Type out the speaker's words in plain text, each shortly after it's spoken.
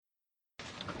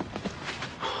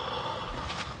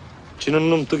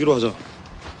지는 놈 뜨기로 하자.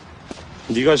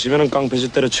 네가 지면은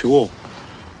깡패짓 때려치고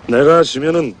내가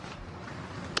지면은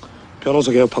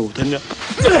변호사 개업하고 됐냐?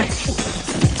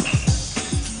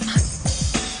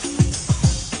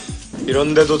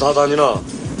 이런데도 다 다니나?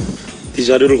 네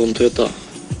자료를 검토했다.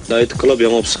 나이트클럽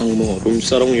영업 상무,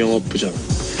 룸사롱 영업 부장.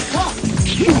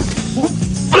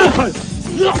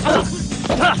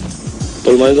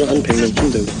 똘마니들 한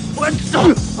 100명쯤 되고.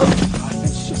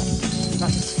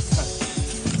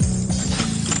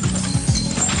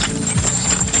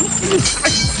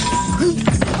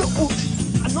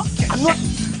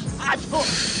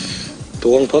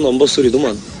 도강파 넘버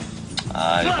 3도만.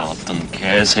 아, 이거 어떤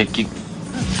개새끼.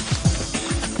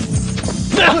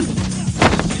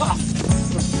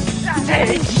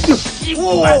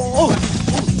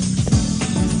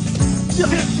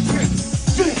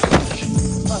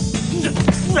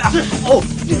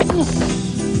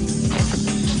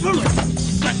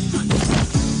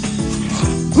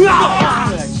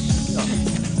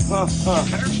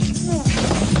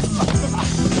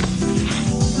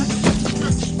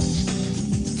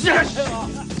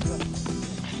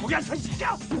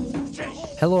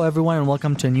 Hello, everyone, and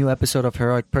welcome to a new episode of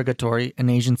Heroic Purgatory, an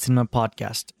Asian cinema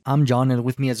podcast. I'm John, and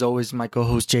with me, as always, my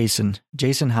co-host Jason.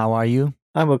 Jason, how are you?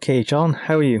 I'm okay, John.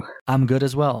 How are you? I'm good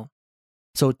as well.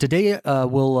 So today,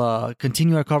 we'll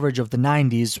continue our coverage of the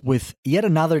 90s with yet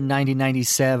another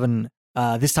 1997,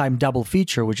 this time double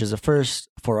feature, which is a first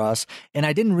for us. And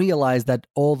I didn't realize that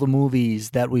all the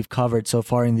movies that we've covered so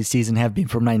far in this season have been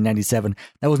from 1997.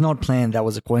 That was not planned. That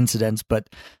was a coincidence, but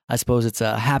I suppose it's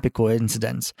a happy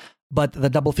coincidence. But the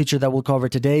double feature that we'll cover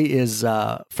today is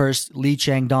first Lee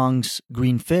Chang-dong's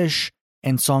Green Fish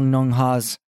and Song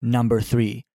Nong-ha's Number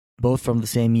 3, both from the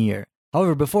same year.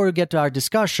 However, before we get to our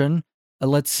discussion,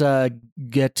 let's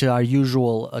get to our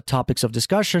usual topics of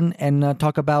discussion and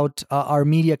talk about our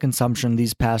media consumption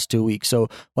these past 2 weeks. So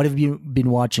what have you been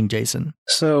watching, Jason?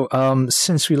 So,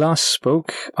 since we last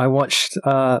spoke, I watched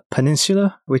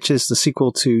Peninsula, which is the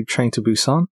sequel to Train to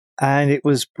Busan. And it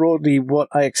was broadly what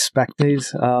I expected,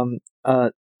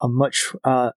 a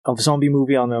zombie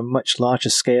movie on a much larger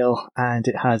scale, and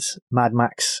it had Mad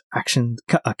Max action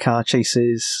car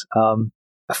chases.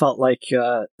 I felt like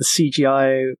the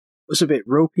CGI was a bit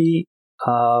ropey.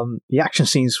 The action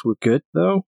scenes were good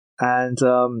though, and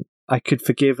I could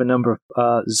forgive a number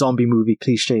of zombie movie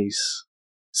cliches,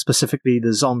 specifically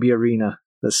the zombie arena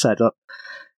that's set up.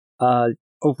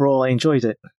 Overall, I enjoyed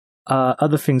it.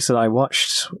 Other things that I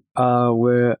watched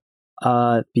were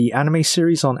the anime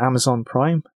series on Amazon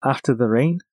Prime, After the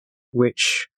Rain,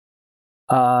 which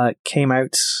came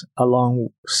out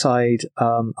alongside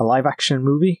a live-action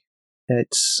movie.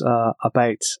 It's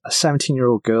about a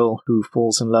 17-year-old girl who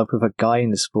falls in love with a guy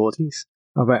in his 40s.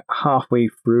 I'm about halfway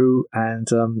through, and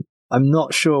I'm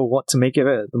not sure what to make of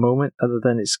it at the moment, other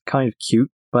than it's kind of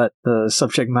cute, but the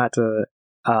subject matter,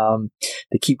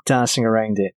 they keep dancing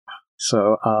around it.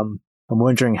 So I'm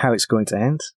wondering how it's going to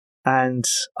end. And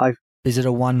Is it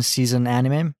a one-season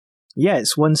anime? Yeah,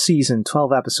 it's one season,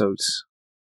 12 episodes.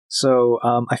 So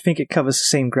I think it covers the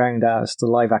same ground as the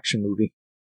live-action movie.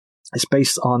 It's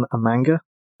based on a manga,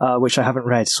 which I haven't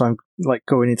read, so I'm like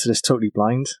going into this totally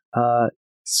blind.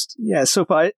 So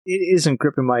far it isn't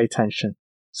gripping my attention.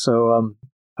 So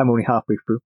I'm only halfway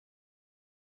through.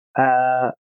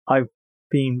 I've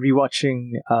been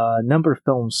rewatching a number of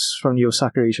films from the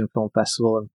Osaka Asian Film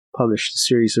Festival and published a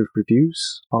series of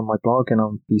reviews on my blog and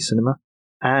on B-Cinema.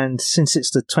 And since it's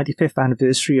the 25th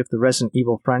anniversary of the Resident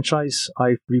Evil franchise,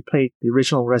 I've replayed the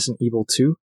original Resident Evil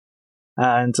 2.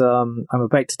 And I'm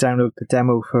about to download the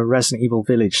demo for Resident Evil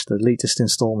Village, the latest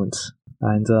installment.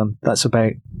 And that's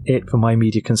about it for my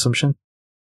media consumption.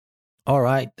 All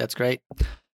right, that's great.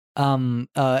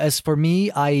 As for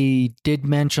me, I did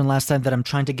mention last time that I'm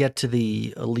trying to get to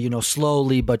the,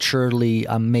 slowly but surely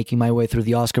I'm making my way through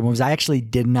the Oscar movies. I actually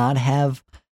did not have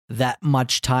that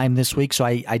much time this week, so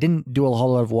I didn't do a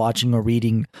whole lot of watching or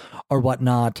reading or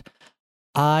whatnot.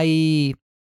 I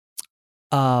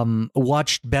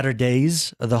watched Better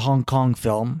Days, the Hong Kong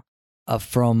film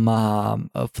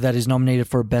that is nominated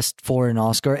for Best Foreign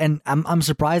Oscar, and I'm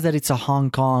surprised that it's a Hong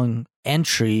Kong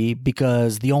entry,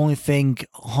 because the only thing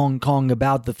Hong Kong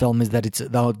about the film is that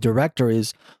the director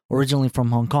is originally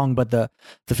from Hong Kong, but the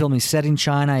film is set in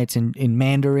China. It's in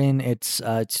Mandarin. It's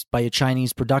by a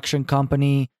Chinese production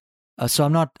company. So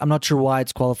I'm not sure why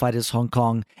it's qualified as Hong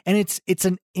Kong, and it's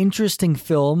an interesting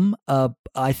film.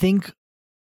 I think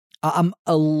I'm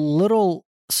a little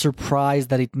surprised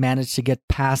that it managed to get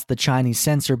past the Chinese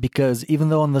censor, because even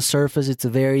though on the surface it's a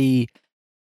very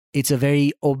it's a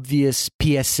very obvious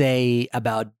PSA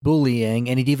about bullying,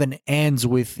 and it even ends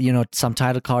with, you know, some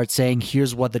title card saying,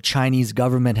 "Here's what the Chinese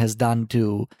government has done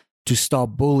to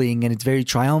stop bullying," and it's very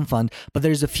triumphant. But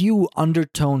there's a few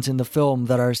undertones in the film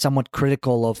that are somewhat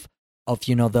critical of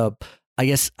you know, I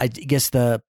guess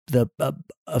the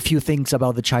a few things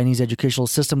about the Chinese educational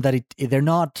system that they're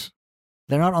not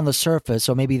on the surface,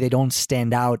 so maybe they don't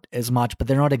stand out as much, but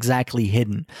they're not exactly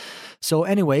hidden. So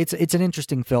anyway, it's an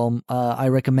interesting film. I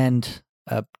recommend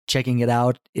checking it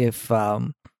out if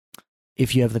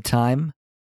you have the time.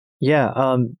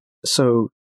 Yeah. So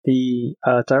the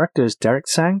director is Derek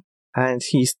Tsang, and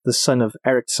he's the son of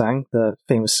Eric Tsang, the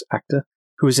famous actor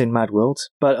who was in Mad World.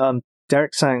 But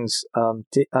Derek Tsang's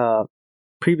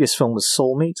previous film was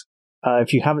Soulmate.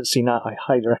 If you haven't seen that, I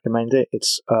highly recommend it.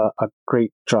 It's a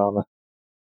great drama.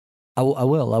 I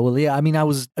will. Yeah, I mean, I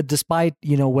was, despite,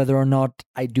 you know, whether or not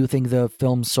I do think the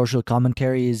film's social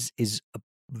commentary is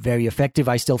very effective,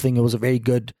 I still think it was a very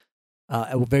good,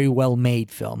 a very well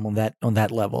made film on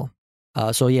that level.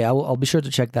 So yeah, I'll be sure to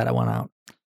check that one out.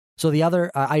 So the other,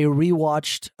 I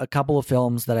rewatched a couple of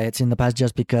films that I had seen in the past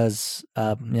just because,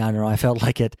 I don't know, I felt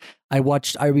like it. I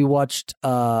rewatched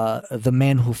The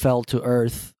Man Who Fell to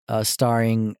Earth,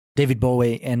 starring David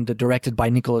Bowie and directed by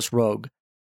Nicholas Roeg.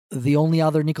 The only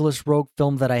other Nicholas Roeg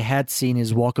film that I had seen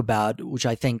is Walkabout, which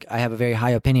I think I have a very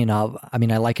high opinion of. I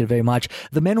mean, I like it very much.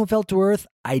 The Man Who Fell to Earth,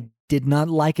 I did not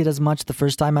like it as much the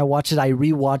first time I watched it. I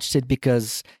rewatched it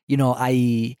because, you know,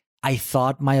 I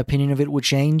thought my opinion of it would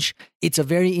change. It's a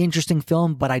very interesting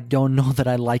film, but I don't know that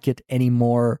I like it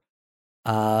anymore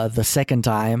the second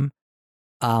time.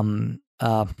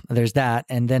 There's that.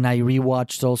 And then I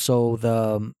rewatched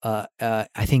also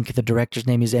I think the director's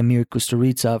name is Emir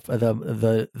Kusturica,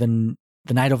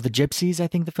 the Night of the Gypsies, I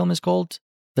think the film is called.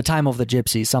 The Time of the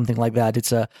Gypsies, something like that.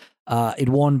 It's it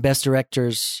won Best Director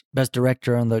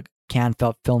on the Cannes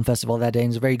Film Festival that day, and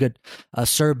it's a very good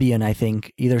Serbian, I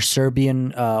think, either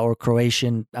Serbian or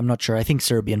Croatian, I'm not sure. I think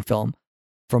Serbian film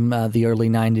from the early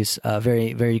 90s.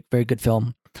 Very, very, very good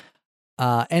film.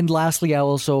 And lastly, I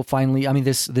also finally, I mean,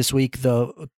 this week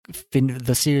the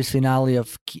series finale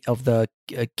of the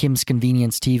Kim's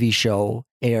Convenience TV show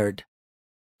aired,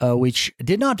 which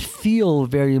did not feel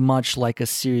very much like a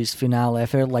series finale. I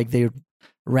felt like they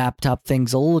wrapped up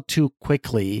things a little too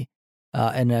quickly,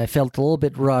 and I felt a little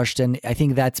bit rushed. And I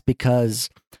think that's because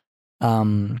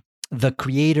the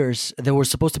creators, there was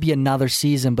supposed to be another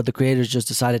season, but the creators just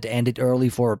decided to end it early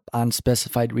for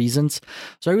unspecified reasons.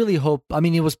 So I really hope, I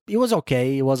mean, it was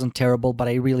okay. It wasn't terrible, but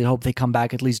I really hope they come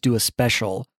back, at least do a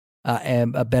special,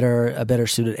 and a better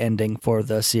suited ending for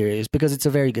the series, because it's a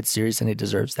very good series and it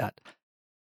deserves that.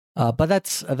 But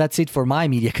that's it for my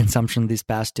media consumption these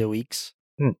past 2 weeks.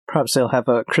 Perhaps they'll have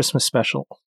a Christmas special.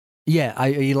 Yeah,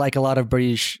 I like a lot of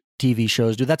British TV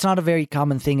shows do. That's not a very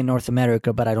common thing in North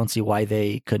America, but I don't see why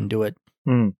they couldn't do it.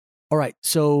 All right,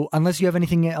 so unless you have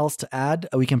anything else to add,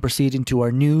 we can proceed into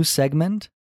our news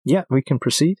segment. Yeah, we can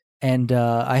proceed. And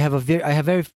I have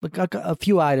a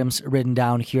few items written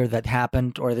down here that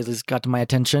happened or that just got to my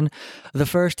attention. The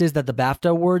first is that the BAFTA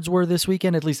Awards were this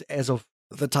weekend, at least as of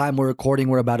the time we're recording.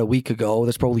 We're about a week ago.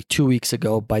 That's probably 2 weeks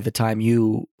ago by the time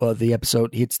the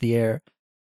episode hits the air.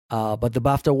 But the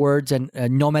BAFTA Awards, and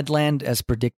Nomadland, as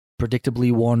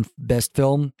predictably, won Best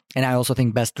Film, and I also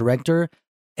think Best Director.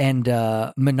 And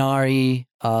Minari,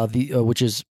 which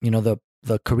is, you know,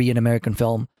 the Korean American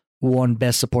film, won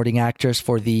Best Supporting Actress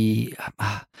for the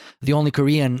only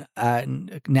Korean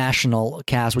national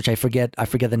cast, which I forget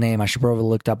the name. I should probably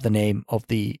looked up the name of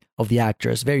the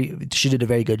actress. She did a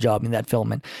very good job in that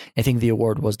film, and I think the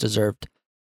award was deserved.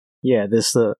 Yeah,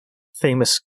 there's the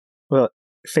famous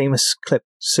clip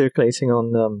circulating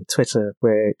on Twitter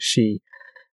where she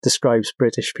describes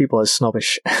British people as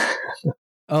snobbish.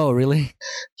 Oh, really?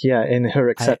 Yeah, in her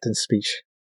acceptance speech.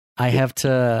 I have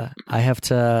to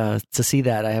see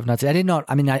that. I have not. I did not.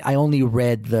 I mean, I only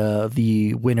read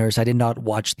the winners. I did not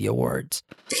watch the awards.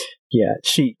 Yeah,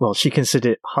 she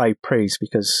considered it high praise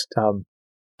because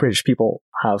British people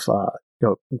have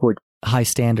would high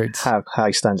standards. Have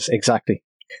high standards, exactly.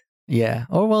 Yeah.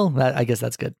 Oh well, I guess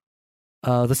that's good.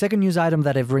 The second news item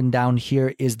that I've written down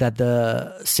here is that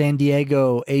the San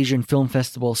Diego Asian Film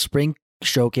Festival Spring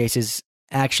Showcase is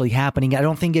actually happening. I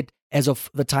don't think it, as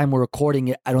of the time we're recording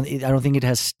it, I don't think it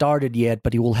has started yet,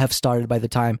 but it will have started by the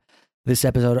time this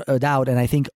episode is out. And I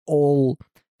think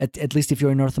at least if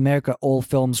you're in North America, all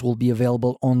films will be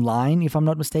available online, if I'm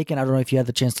not mistaken. I don't know if you had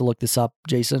the chance to look this up,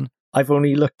 Jason. I've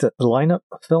only looked at the lineup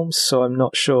of films, so I'm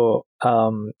not sure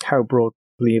how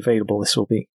broadly available this will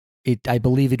be. I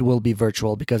believe it will be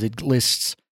virtual because it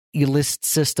lists you list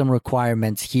system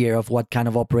requirements here of what kind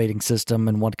of operating system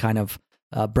and what kind of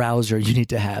browser you need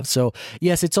to have. So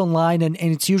yes, it's online, and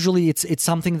it's usually it's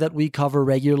something that we cover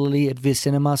regularly at Viz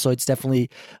Cinema. So it's definitely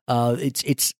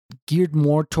it's geared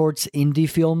more towards indie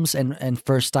films and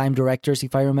first time directors,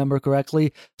 if I remember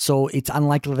correctly. So it's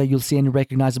unlikely that you'll see any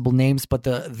recognizable names, but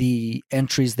the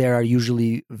entries there are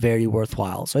usually very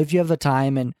worthwhile. So if you have the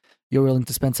time and you're willing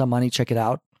to spend some money, check it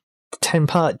out.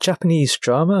 10-part Japanese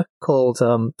drama called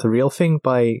The Real Thing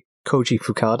by Koji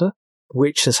Fukada,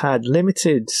 which has had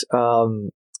limited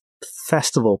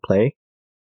festival play,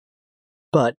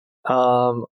 but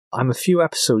I'm a few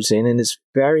episodes in and it's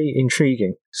very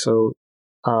intriguing. So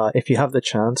if you have the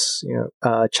chance,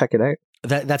 check it out.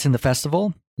 That's in the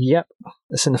festival? Yep,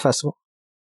 it's in the festival.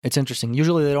 It's interesting.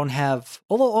 Usually they don't have,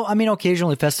 although I mean,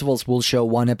 occasionally festivals will show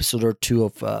one episode or two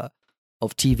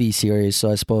of TV series,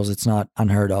 so I suppose it's not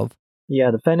unheard of.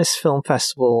 Yeah, the Venice Film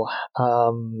Festival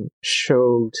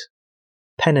showed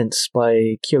Penance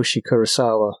by Kiyoshi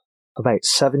Kurosawa about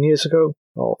 7 years ago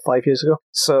or 5 years ago.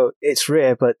 So it's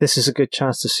rare, but this is a good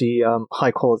chance to see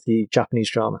high quality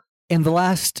Japanese drama. And the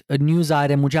last news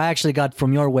item, which I actually got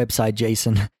from your website,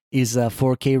 Jason, is a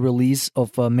 4K release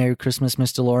of Merry Christmas,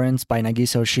 Mr. Lawrence by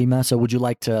Nagisa Oshima. So would you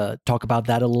like to talk about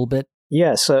that a little bit?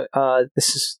 Yeah, so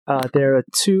there are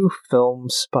two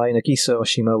films by Nagisa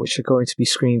Oshima which are going to be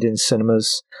screened in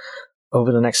cinemas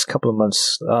over the next couple of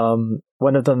months.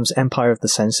 One of them's Empire of the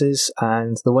Senses,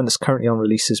 and the one that's currently on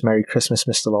release is Merry Christmas,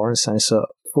 Mr. Lawrence, and it's a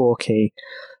 4K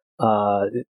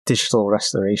digital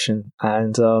restoration.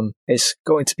 And it's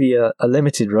going to be a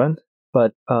limited run,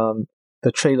 but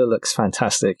the trailer looks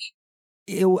fantastic.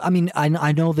 I mean,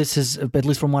 I know this is, at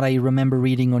least from what I remember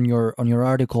reading on your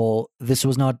article, this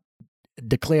was not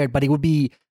declared, but it would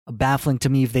be baffling to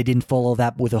me if they didn't follow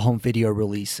that with a home video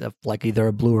release of like either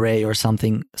a Blu-ray or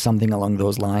something along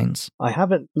those lines. I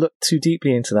haven't looked too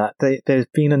deeply into that. There's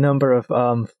been a number of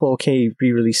 4K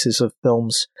re-releases of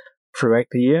films throughout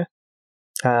the year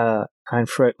and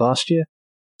throughout last year.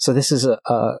 So this is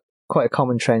quite a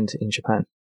common trend in Japan.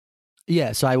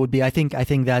 Yeah, so I think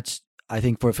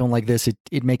for a film like this,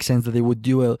 it makes sense that they would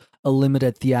do a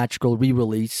limited theatrical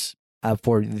re-release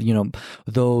for the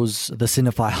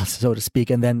cinephiles, so to speak,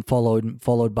 and then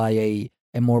followed by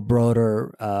a more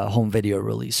broader home video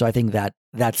release. So I think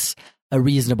that's a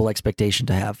reasonable expectation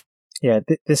to have. Yeah,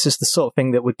 this is the sort of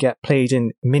thing that would get played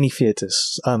in mini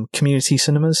theaters, community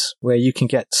cinemas, where you can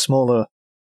get smaller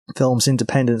films,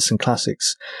 independents and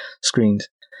classics screened.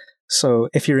 So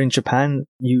if you're in Japan,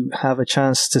 you have a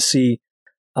chance to see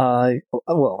a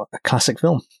classic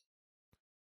film.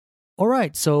 All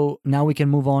right, so now we can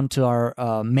move on to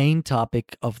our main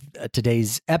topic of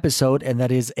today's episode, and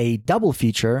that is a double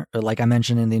feature, like I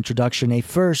mentioned in the introduction, a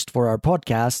first for our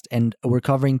podcast, and we're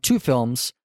covering two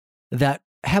films that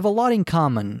have a lot in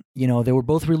common. You know, they were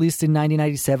both released in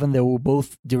 1997, they were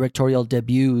both directorial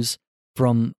debuts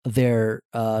from their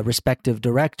respective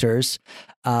directors.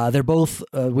 They're both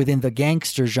within the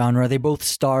gangster genre, they both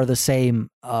star the same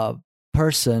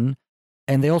person,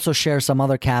 and they also share some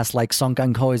other cast, like Song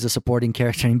Kang-ho is a supporting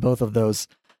character in both of those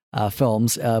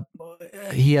films.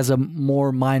 He has a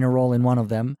more minor role in one of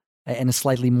them and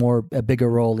a bigger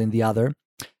role in the other.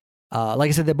 Like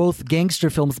I said, they're both gangster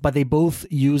films, but they both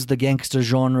use the gangster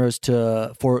genres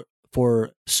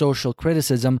for social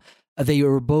criticism. They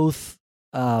were both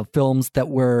films that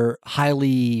were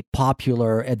highly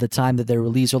popular at the time that they were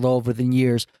released, although over the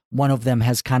years, one of them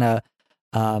has kind of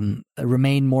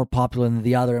remain more popular than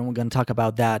the other, and we're going to talk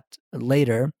about that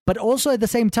later. But also at the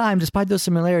same time, despite those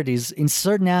similarities, in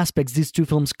certain aspects, these two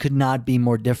films could not be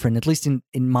more different, at least in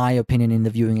my opinion, in the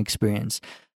viewing experience.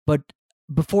 But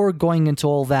before going into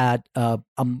all that,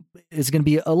 it's going to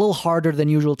be a little harder than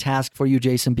usual task for you,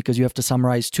 Jason, because you have to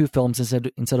summarize two films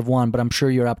instead of one, but I'm sure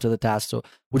you're up to the task. So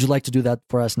would you like to do that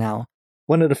for us now?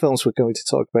 One of the films we're going to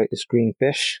talk about is Green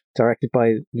Fish, directed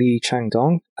by Lee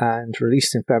Chang-dong and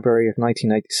released in February of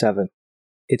 1997.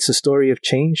 It's a story of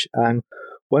change and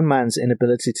one man's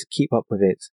inability to keep up with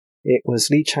it. It was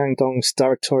Lee Chang-dong's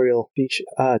directorial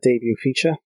debut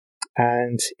feature,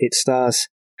 and it stars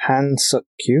Han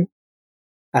Suk-kyu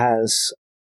as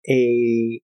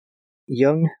a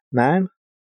young man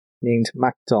named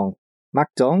Mak Dong. Mak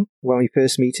Dong, when we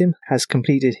first meet him, has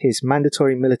completed his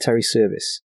mandatory military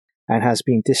service and has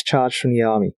been discharged from the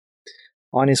army.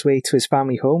 On his way to his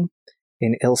family home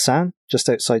in Ilsan, just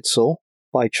outside Seoul,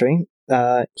 by train,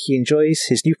 he enjoys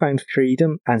his newfound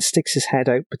freedom and sticks his head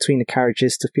out between the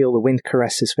carriages to feel the wind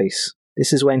caress his face.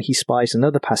 This is when he spies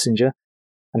another passenger,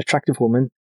 an attractive woman,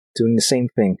 doing the same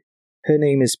thing. Her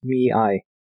name is Mi Ai.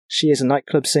 She is a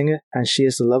nightclub singer, and she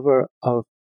is the lover of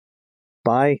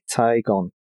Bai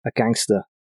Tai-gon, a gangster.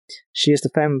 She is the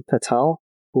femme fatale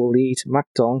who will lead Mak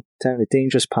Dong down a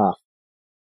dangerous path.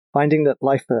 Finding that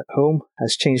life at home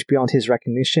has changed beyond his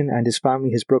recognition and his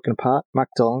family has broken apart, Mak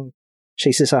Dong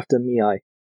chases after Mi-ai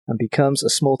and becomes a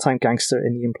small-time gangster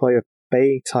in the employ of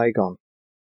Bei Taigon.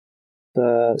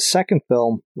 The second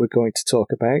film we're going to talk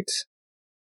about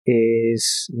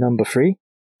is Number 3,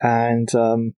 and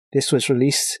this was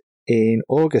released in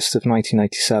August of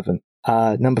 1997.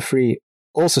 Number 3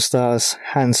 also stars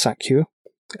Han Sak-kyu.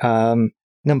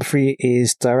 Number 3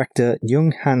 is director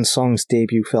Jung Han-song's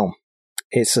debut film.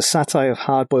 It's a satire of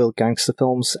hard-boiled gangster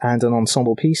films and an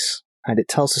ensemble piece, and it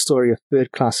tells the story of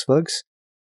third-class thugs,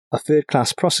 a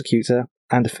third-class prosecutor,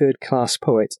 and a third-class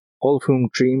poet, all of whom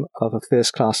dream of a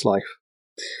first-class life.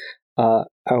 Our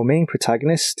main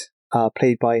protagonist,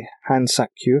 played by Han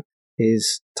Sak-kyu,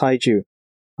 is Taiju,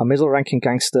 a middle-ranking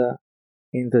gangster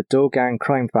in the Do-gang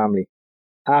crime family.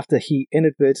 After he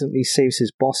inadvertently saves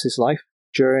his boss's life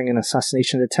during an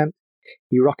assassination attempt,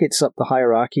 he rockets up the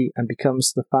hierarchy and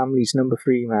becomes the family's number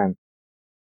 3 man.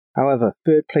 However,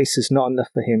 third place is not enough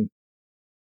for him.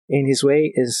 In his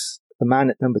way is the man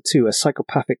at number 2, a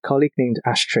psychopathic colleague named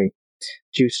Ashtray,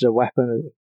 due to the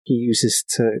weapon he uses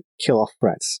to kill off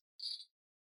threats.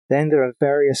 Then there are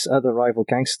various other rival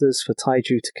gangsters for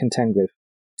Taiju to contend with.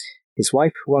 His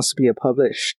wife, who wants to be a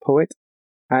published poet,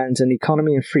 and an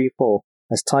economy in free fall,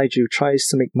 as Taiju tries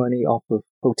to make money off of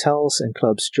hotels and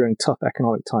clubs during tough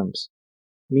economic times.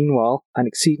 Meanwhile, an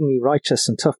exceedingly righteous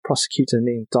and tough prosecutor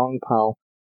named Dong Pal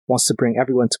wants to bring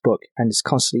everyone to book and is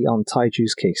constantly on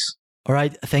Taiju's case. All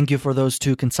right, thank you for those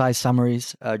two concise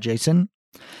summaries, Jason.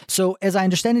 So, as I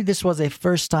understand it, this was a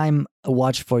first-time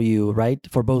watch for you, right?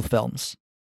 For both films?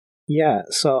 Yeah,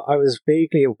 so I was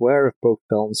vaguely aware of both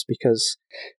films because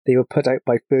they were put out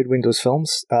by Third Windows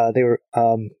Films. They were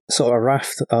sort of a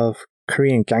raft of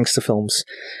Korean gangster films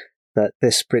that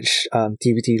this British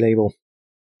DVD label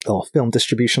or film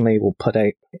distribution label put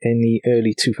out in the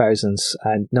early 2000s.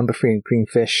 And Number 3 and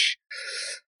Greenfish,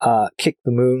 Kick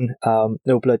the Moon,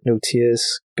 No Blood, No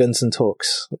Tears, Guns and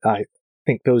Talks. I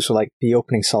think those were like the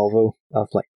opening salvo of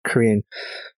like Korean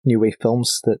new wave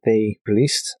films that they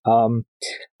released. I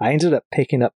ended up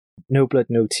picking up No Blood,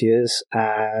 No Tears,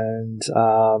 and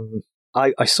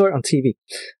I saw it on TV,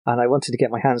 and I wanted to get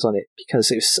my hands on it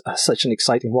because it was such an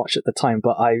exciting watch at the time,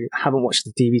 but I haven't watched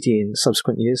the DVD in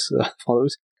subsequent years that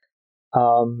followed.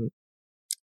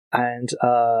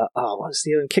 What's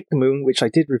the other? Kick the Moon, which I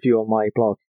did review on my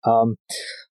blog.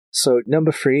 So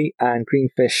Number 3 and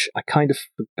Greenfish, I kind of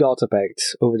forgot about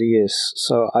over the years.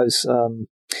 So I was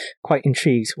quite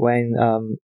intrigued when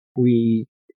we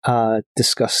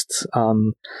discussed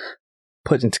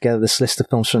putting together this list of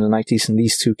films from the 90s, and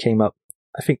these two came up.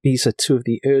 I think these are two of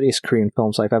the earliest Korean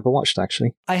films I've ever watched,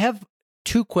 actually. I have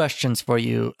two questions for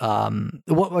you. Our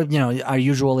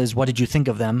usual is, what did you think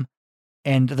of them?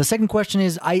 And the second question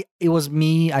is, it was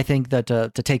me, I think, that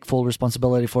to take full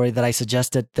responsibility for it, that I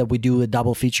suggested that we do a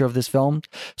double feature of this film.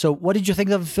 So what did you think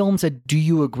of the films? And do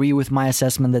you agree with my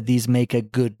assessment that these make a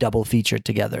good double feature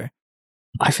together?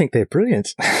 I think they're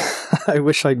brilliant. I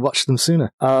wish I'd watched them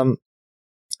sooner.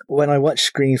 When I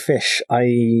watched Greenfish,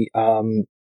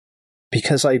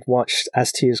 because I'd watched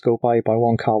As Tears Go By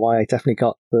Wong Kar-wai, I definitely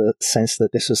got the sense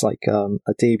that this was like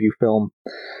a debut film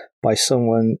by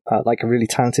someone like a really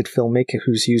talented filmmaker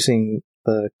who's using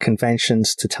the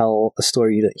conventions to tell a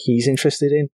story that he's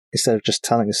interested in instead of just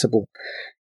telling a simple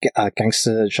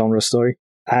gangster genre story.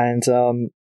 And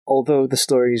although the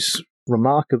story's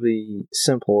remarkably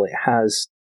simple, it has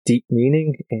deep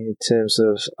meaning in terms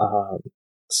of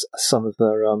some of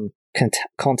the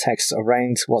context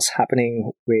around what's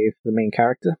happening with the main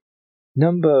character.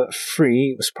 Number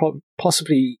 3 was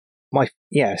possibly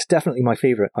it's definitely my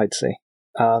favorite, I'd say.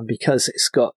 Because it's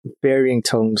got varying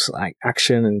tones like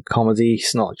action and comedy.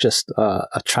 It's not just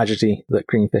a tragedy that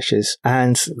Greenfish is.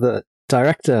 And the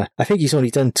director, I think he's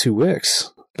only done 2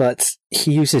 works, but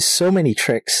he uses so many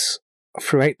tricks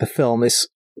throughout the film. It's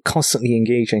constantly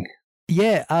engaging.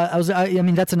 Yeah, that's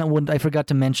I forgot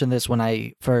to mention this when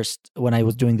I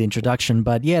was doing the introduction,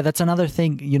 but yeah, that's another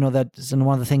thing, that's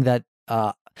one of the things that,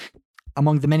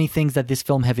 among the many things that this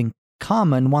film have in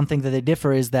common, one thing that they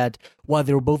differ is that while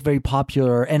they were both very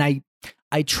popular, and I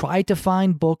tried to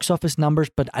find box office numbers,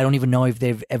 but I don't even know if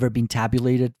they've ever been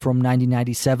tabulated from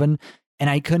 1997, and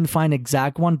I couldn't find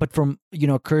exact one, but from,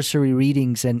 cursory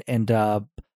readings and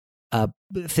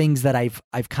things that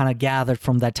I've kind of gathered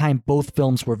from that time, both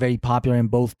films were very popular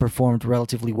and both performed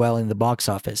relatively well in the box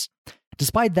office.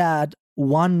 Despite that,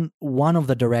 one of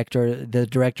the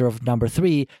director of number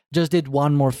 3, just did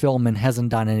one more film and hasn't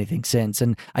done anything since.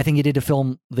 And I think he did a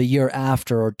film the year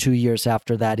after or 2 years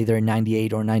after that, either in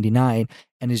 98 or 99,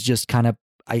 and is just kind of,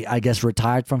 I guess,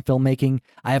 retired from filmmaking.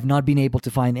 I have not been able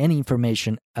to find any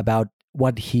information about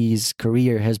what his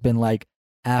career has been like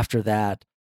after that.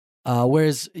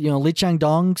 Whereas, Lee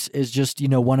Chang-dong's is just,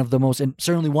 one of the most, and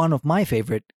certainly one of my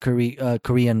favorite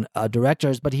Korean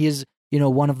directors, but he is,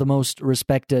 one of the most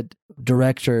respected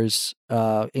directors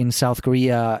in South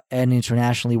Korea and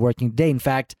internationally working today. In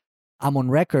fact, I'm on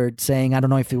record saying, I don't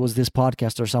know if it was this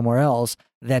podcast or somewhere else,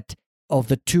 that of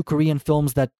the 2 Korean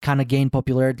films that kind of gained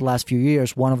popularity the last few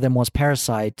years, one of them was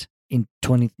Parasite in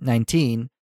 2019,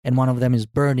 and one of them is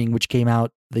Burning, which came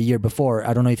out the year before.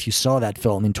 I don't know if you saw that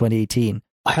film in 2018.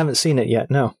 I haven't seen it yet,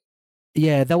 no.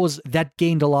 Yeah, that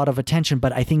gained a lot of attention,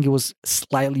 but I think it was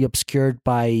slightly obscured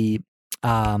by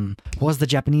what was the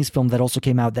Japanese film that also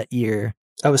came out that year?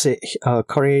 I would say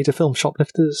Korean film,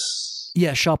 Shoplifters.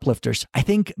 Yeah, Shoplifters. I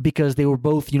think because they were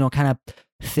both, kind of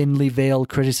thinly veiled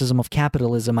criticism of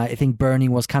capitalism. I think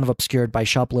Burning was kind of obscured by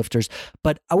Shoplifters.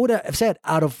 But I would have said,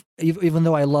 even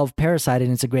though I love Parasite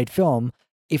and it's a great film,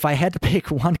 if I had to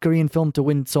pick one Korean film to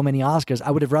win so many Oscars,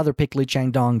 I would have rather picked Lee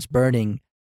Chang-dong's Burning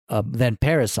than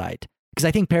Parasite. Because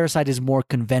I think Parasite is more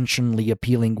conventionally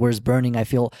appealing, whereas Burning, I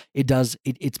feel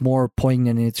it's more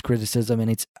poignant in its criticism, and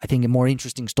it's, I think, a more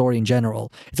interesting story in general.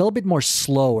 It's a little bit more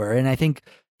slower, and I think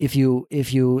if you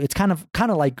it's kind of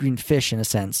like Green Fish in a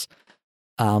sense.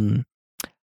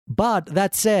 But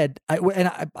that said,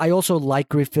 I also like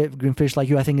Green Fish like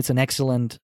you. I think it's an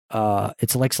excellent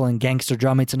gangster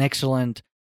drama. It's an excellent,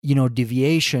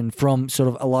 deviation from sort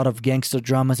of a lot of gangster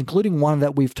dramas, including one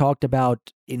that we've talked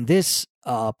about in this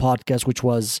podcast, which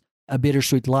was A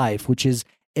Bittersweet Life, which is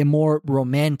a more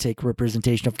romantic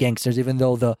representation of gangsters, even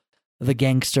though the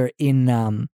gangster in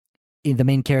the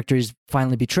main character is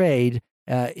finally betrayed.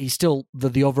 He's still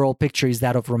the overall picture is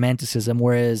that of romanticism,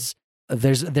 whereas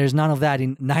there's none of that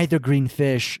in neither Green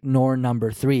Fish nor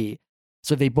Number 3.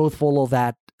 So they both follow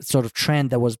that sort of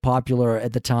trend that was popular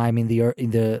at the time in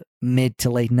the mid to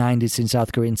late 90s in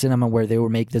South Korean cinema, where they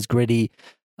would make this gritty,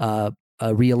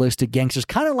 realistic gangsters,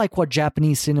 kind of like what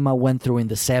Japanese cinema went through in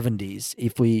the 70s,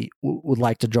 if we would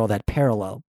like to draw that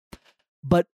parallel.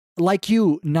 But like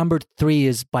you, Number 3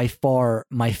 is by far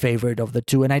my favorite of the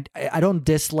 2, and I don't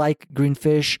dislike Green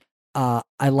Fish. I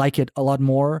like it a lot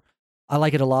more. I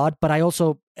like it a lot, but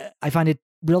I find it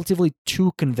relatively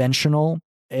too conventional,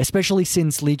 especially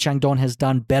since Lee Chang-dong has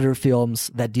done better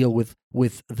films that deal with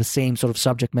the same sort of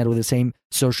subject matter, with the same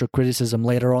social criticism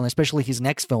later on, especially his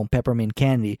next film, Peppermint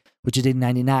Candy, which he did in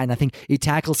 99. I think he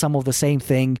tackles some of the same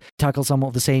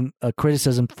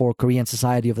criticism for Korean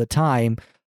society of the time,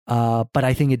 but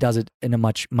I think it does it in a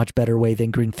much, much better way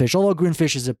than Green Fish. Although Green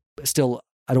Fish is still,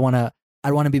 I don't want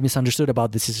to be misunderstood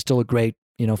about this, is still a great,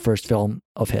 first film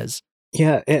of his.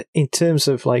 Yeah, in terms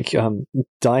of like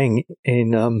dying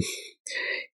in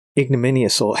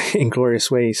ignominious or inglorious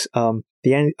ways, one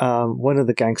of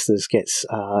the gangsters gets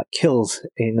killed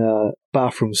in a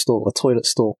bathroom stall, a toilet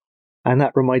stall, and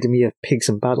that reminded me of Pigs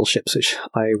and Battleships, which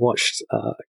I watched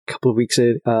a couple of weeks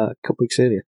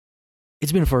earlier.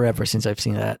 It's been forever since I've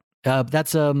seen that.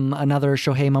 That's another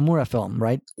Shohei Mamura film,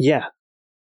 right? Yeah,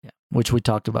 which we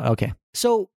talked about. Okay,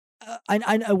 so.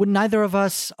 I would. Neither of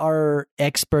us are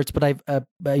experts, but I've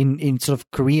in sort of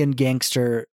Korean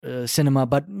gangster cinema.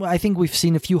 But I think we've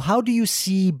seen a few. How do you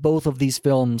see both of these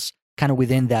films kind of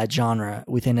within that genre?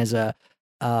 Within as a,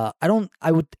 I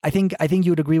think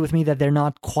you would agree with me that they're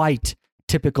not quite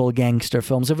typical gangster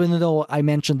films. Even though I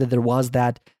mentioned that there was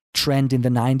that trend in the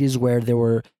 90s where they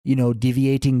were,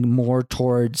 deviating more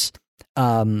towards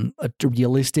a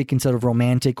realistic instead of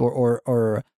romantic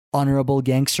or honorable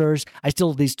gangsters. I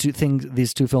still these two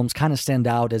films kind of stand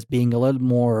out as being a little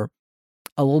more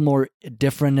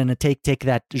different and take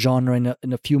that genre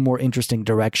in a few more interesting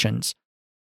directions.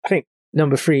 I think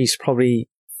Number 3 is probably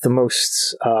the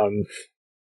most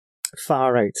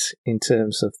far out in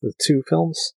terms of the two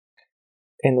films,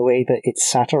 in the way that it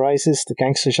satirizes the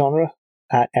gangster genre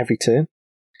at every turn.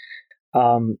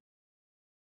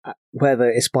 Whether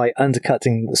it's by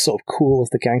undercutting the sort of cool of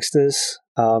the gangsters.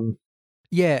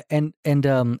 Yeah, and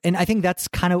I think that's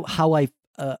kind of how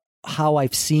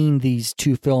I've seen these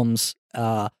two films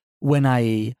when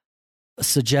I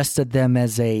suggested them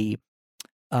as a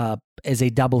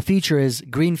double feature. Is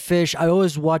Green Fish? I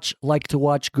always like to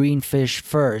watch Green Fish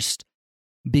first,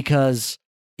 because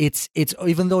it's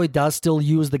even though it does still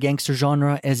use the gangster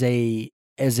genre as a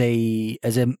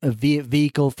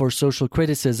vehicle for social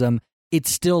criticism, it's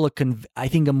still I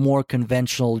think a more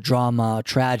conventional drama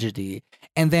tragedy.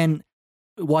 And then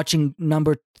watching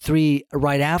number 3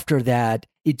 right after that,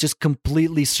 it just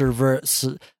completely subverts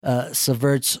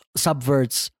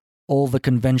all the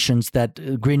conventions that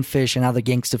Greenfish and other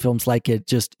gangster films like it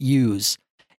just use.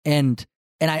 And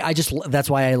I just, that's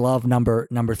why I love number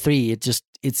 3. It's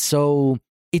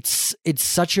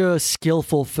such a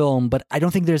skillful film, but I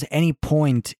don't think there's any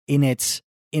point in its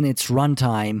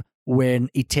runtime when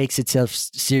it takes itself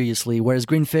seriously. Whereas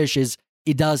Greenfish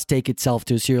it does take itself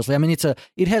too seriously. I mean,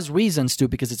 it has reasons to,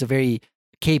 because it's a very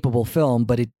capable film,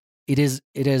 but it is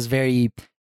very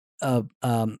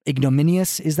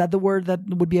ignominious. Is that the word that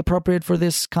would be appropriate for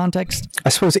this context? I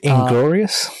suppose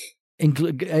inglorious.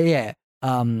 Yeah.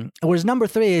 Whereas number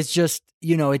 3 is just,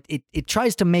 it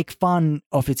tries to make fun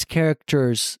of its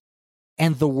characters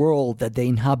and the world that they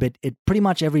inhabit at pretty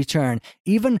much every turn.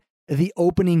 Even the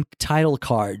opening title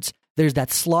cards, there's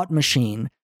that slot machine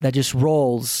that just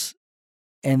rolls,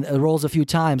 and it rolls a few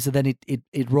times, and then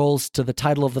it rolls to the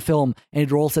title of the film, and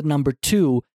it rolls at number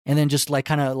 2, and then just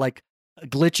kind of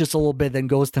glitches a little bit, then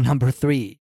goes to number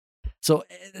 3. So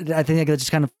I think that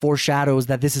just kind of foreshadows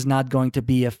that this is not going to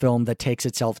be a film that takes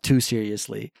itself too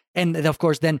seriously. And of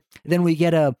course, then we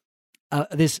get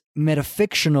this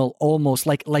metafictional, almost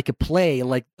like a play,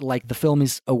 like the film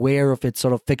is aware of its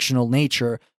sort of fictional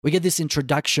nature. We get this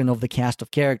introduction of the cast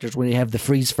of characters where you have the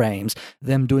freeze frames,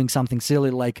 them doing something silly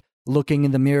like looking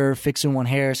in the mirror, fixing one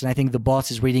hairs, and I think the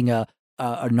boss is reading a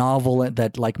novel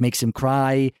that makes him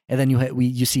cry, and then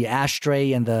you see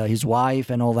Ashtray and his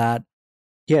wife and all that.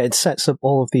 Yeah, it sets up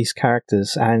all of these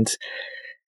characters and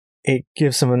it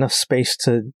gives them enough space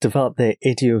to develop their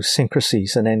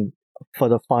idiosyncrasies, and then for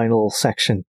the final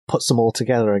section puts them all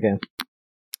together again.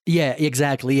 Yeah,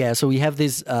 exactly. Yeah, so we have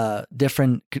these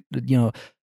different, there's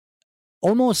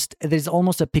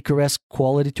almost a picaresque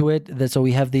quality to it. So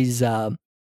we have these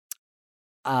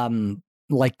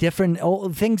different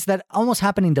things that almost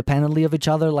happen independently of each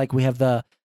other. Like we have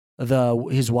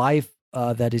his wife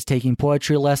that is taking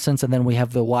poetry lessons, and then we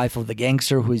have the wife of the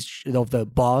gangster of the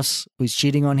boss who's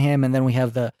cheating on him, and then we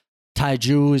have the Taiju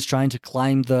who is trying to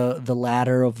climb the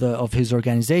ladder of his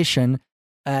organization,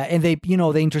 and they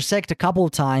intersect a couple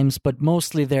of times, but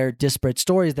mostly they're disparate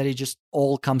stories that it just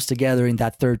all comes together in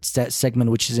that third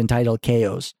segment, which is entitled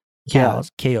Chaos. Yeah.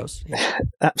 Chaos.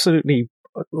 Absolutely,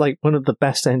 like one of the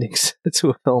best endings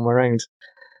to a film around.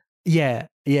 Yeah,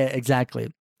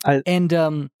 exactly.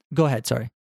 Go ahead, sorry.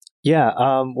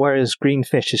 Yeah, whereas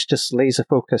Greenfish is just laser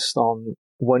focused on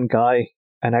one guy,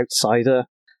 an outsider,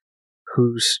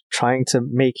 who's trying to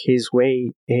make his way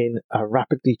in a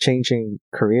rapidly changing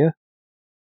career.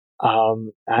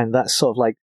 And that's sort of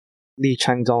like Lee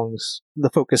Chang-dong's,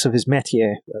 the focus of his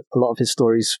métier. A lot of his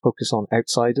stories focus on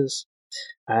outsiders,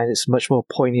 and it's much more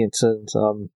poignant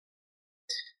and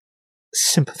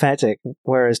sympathetic,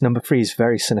 whereas number 3 is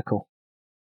very cynical.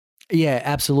 Yeah,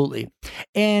 absolutely.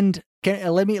 And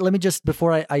let me just,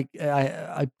 before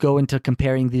I go into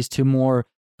comparing these two more,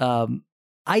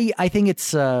 I think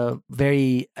it's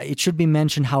it should be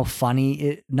mentioned how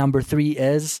funny number 3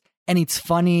 is, and it's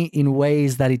funny in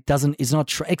ways that it's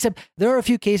not except there are a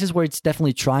few cases where it's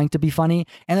definitely trying to be funny,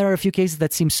 and there are a few cases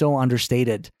that seem so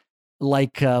understated.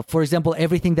 Like, for example,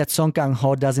 everything that Song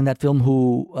Kang-ho does in that film,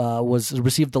 who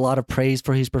received a lot of praise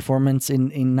for his performance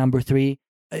in number 3.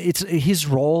 It's his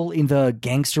role in the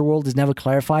gangster world is never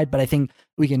clarified, but I think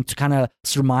we can kind of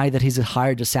surmise that he's a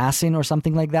hired assassin or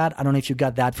something like that. I don't know if you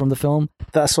got that from the film.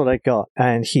 That's what I got,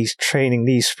 and he's training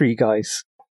these 3 guys.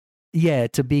 Yeah,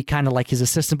 to be kind of like his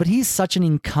assistant, but he's such an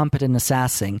incompetent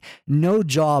assassin. No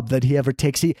job that he ever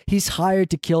takes. He's hired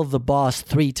to kill the boss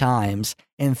 3 times,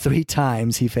 and 3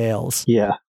 times he fails.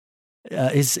 Yeah.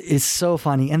 Is so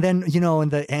funny. And then, in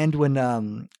the end when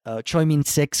Choi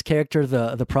Min-sik's character,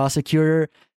 the prosecutor,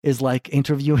 is like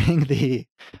interviewing the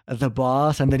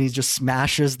boss, and then he just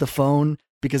smashes the phone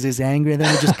because he's angry, and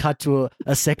then we just cut to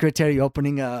a secretary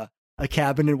opening a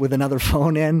cabinet with another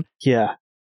phone in. Yeah.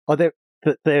 Oh,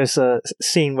 there's a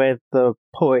scene where the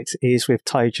poet is with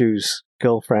Taiju's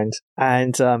girlfriend,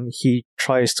 and he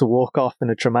tries to walk off in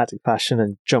a dramatic fashion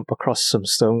and jump across some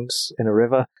stones in a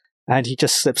river, and he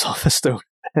just slips off a stone,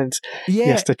 and he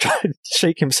has to try and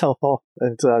shake himself off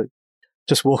and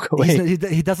just walk away.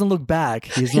 He doesn't look back.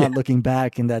 He's not looking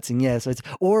back in that scene. Yeah, so it's,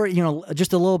 or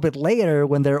just a little bit later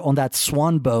when they're on that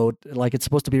swan boat, like it's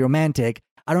supposed to be romantic.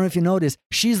 I don't know if you noticed,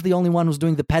 she's the only one who's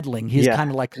doing the pedaling. He's kind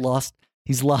of like lost.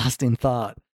 He's lost in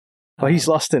thought. Oh, he's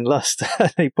lost in lust.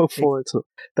 They both fall into.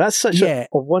 That's such a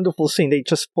wonderful scene. They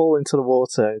just fall into the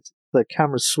water. The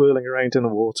camera's swirling around in the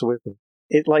water with them.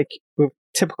 It, like with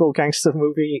typical gangster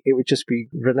movie, it would just be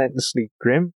relentlessly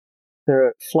grim. There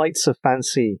are flights of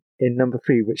fancy in number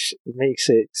 3, which makes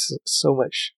it so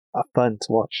much fun to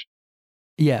watch.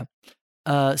 Yeah.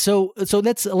 So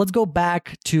let's go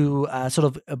back to sort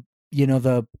of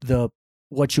the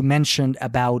what you mentioned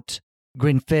about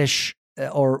Green Fish,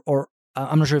 or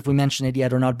I'm not sure if we mentioned it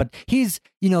yet or not, but he's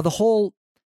the whole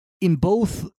in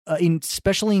both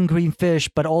especially in Green Fish,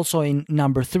 but also in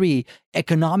number 3,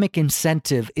 economic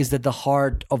incentive is at the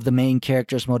heart of the main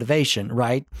character's motivation,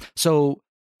 right? So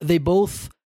they both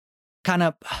kind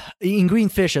of in Green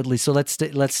Fish, at least. So let's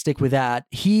stick with that.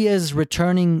 He is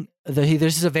returning.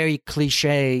 This is a very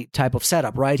cliche type of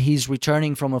setup, right? He's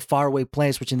returning from a faraway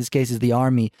place, which in this case is the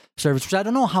army service. Which I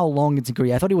don't know how long it's in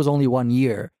Korea. I thought it was only 1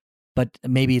 year, but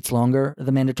maybe it's longer.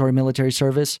 The mandatory military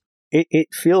service. It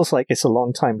feels like it's a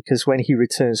long time, because when he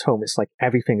returns home, it's like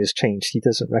everything has changed. He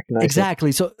doesn't recognize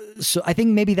exactly. So I think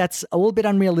maybe that's a little bit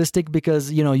unrealistic,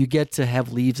 because you get to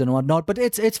have leaves and whatnot, but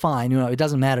it's fine. It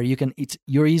doesn't matter.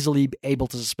 You're easily able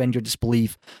to suspend your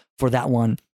disbelief for that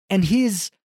one. And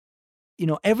his,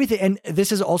 everything. And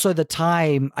this is also the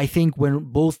time, I think, when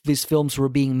both these films were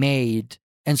being made,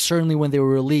 and certainly when they were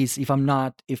released.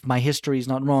 If my history is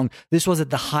not wrong, this was at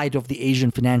the height of the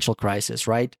Asian financial crisis,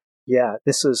 right? Yeah,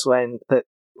 this was when the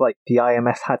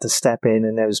IMF had to step in,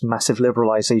 and there was massive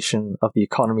liberalization of the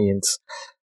economy, and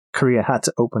Korea had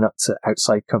to open up to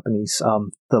outside companies.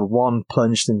 The won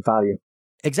plunged in value.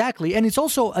 Exactly. And it's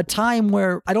also a time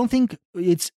where I don't think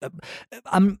it's,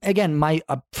 again,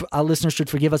 our listeners should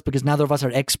forgive us because neither of us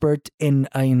are expert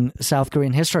in South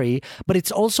Korean history, but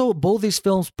it's also, both these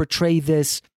films portray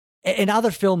this, and other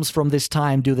films from this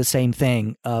time do the same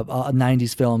thing,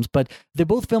 90s films, but they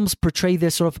both films portray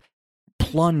this sort of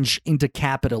plunge into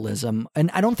capitalism. And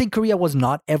I don't think Korea was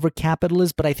not ever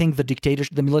capitalist, but I think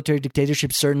the military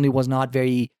dictatorship certainly was not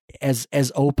very as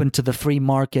open to the free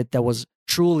market that was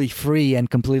truly free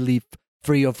and completely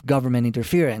free of government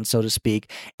interference, so to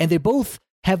speak. And they both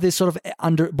have this sort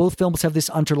of both films have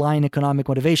this underlying economic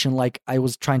motivation. Like I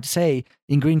was trying to say,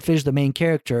 in Green Fish, the main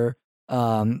character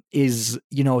is,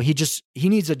 he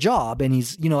needs a job, and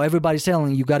he's, everybody's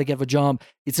telling him, you got to get a job.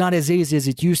 It's not as easy as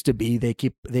it used to be. They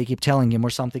keep telling him, or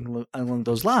something along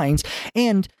those lines.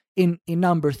 And in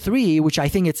number 3, which I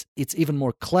think it's even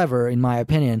more clever in my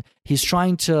opinion, he's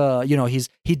trying to,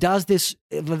 he does this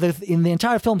in the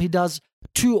entire film. He does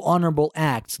 2 honorable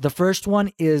acts. The first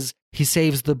one is he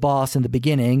saves the boss in the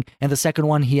beginning, and the second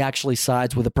one, he actually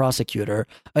sides with the prosecutor,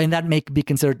 and that may be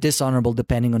considered dishonorable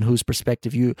depending on whose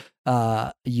perspective you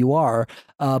are.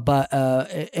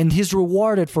 And he's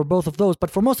rewarded for both of those.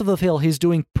 But for most of the film, he's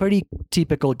doing pretty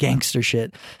typical gangster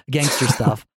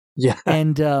stuff. Yeah.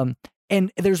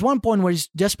 And there's one point where he's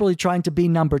desperately trying to be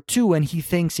number 2, and he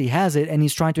thinks he has it, and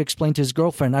he's trying to explain to his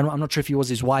girlfriend, I'm not sure if he was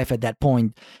his wife at that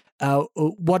point,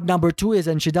 what number 2 is,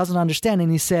 and she doesn't understand.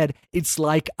 And he said, it's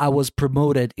like I was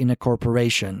promoted in a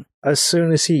corporation. As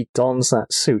soon as he dons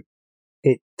that suit,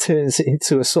 it turns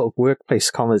into a sort of workplace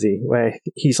comedy where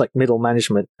he's like middle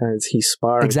management, and he's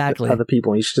sparring with other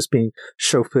people. He's just being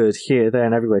chauffeured here, there,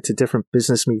 and everywhere to different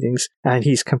business meetings, and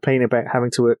he's complaining about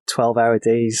having to work 12-hour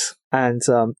days. And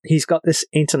he's got this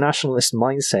internationalist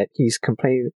mindset. He's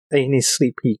complaining in his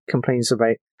sleep. He complains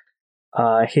about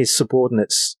his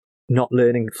subordinates not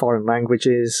learning foreign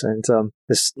languages, and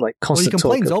this like constant.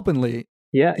 Well, he complains openly.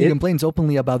 Yeah, he complains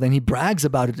openly about that. And he brags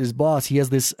about it to his boss. He has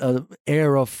this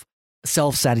air of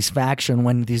self-satisfaction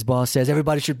when his boss says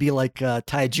everybody should be like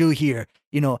Taiju here,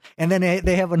 And then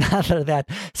they have another that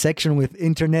section with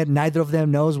internet. Neither of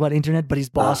them knows what internet, but his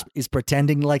boss is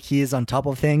pretending like he is on top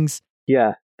of things.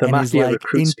 Yeah, the mafia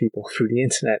recruits people through the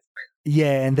internet.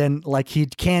 Yeah, and then like he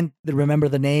can't remember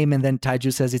the name, and then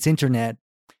Taiju says it's internet.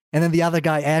 And then the other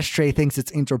guy, Ashtray, thinks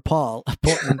it's Interpol.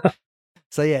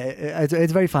 So yeah,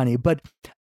 it's very funny. But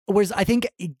whereas I think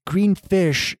Green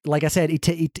Fish, like I said,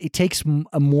 it takes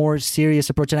a more serious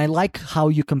approach. And I like how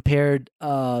you compared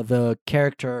the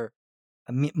character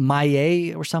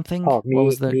Maie or something. Oh,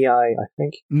 Mii, I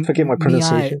think. Forget my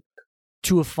pronunciation.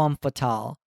 To a femme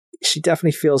fatale. She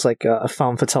definitely feels like a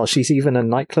femme fatale. She's even a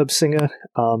nightclub singer.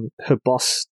 Her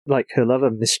boss, like her lover,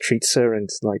 mistreats her and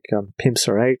like pimps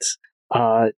her out.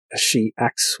 She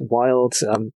acts wild.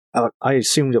 I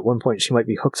assumed at one point she might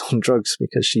be hooked on drugs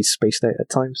because she's spaced out at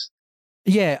times.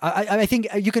 Yeah, I think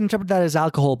you can interpret that as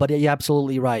alcohol, but you're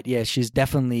absolutely right. Yeah, she's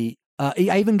definitely...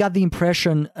 I even got the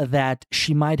impression that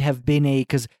she might have been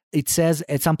because it says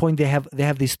at some point they have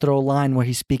this throw line where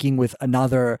he's speaking with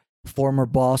another former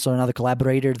boss or another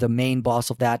collaborator, the main boss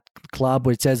of that club,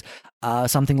 where it says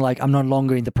something like, I'm no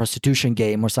longer in the prostitution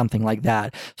game or something like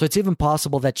that. So it's even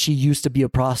possible that she used to be a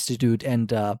prostitute, and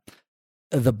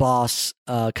the boss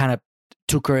kind of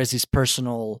took her as his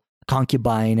personal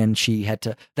concubine, and she had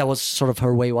to, that was sort of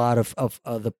her way out of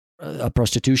the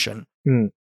prostitution.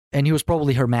 and he was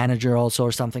probably her manager also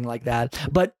or something like that.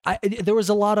 But there was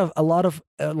a lot of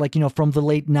like, you know, from the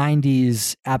late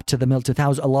 90s up to the mid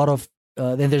 2000s, a lot of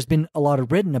then there's been a lot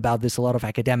of written about this, a lot of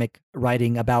academic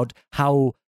writing about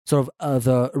how sort of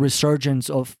the resurgence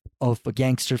of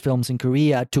gangster films in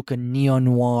Korea took a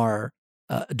neo-noir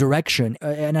direction.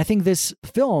 And I think this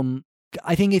film,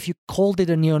 I think if you called it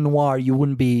a neo-noir, you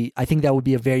wouldn't be, I think that would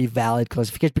be a very valid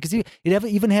classification, because it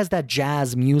even has that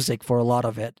jazz music for a lot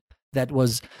of it that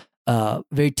was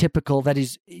very typical. That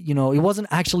is, you know, it wasn't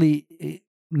actually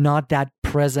not that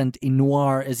present in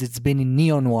noir as it's been in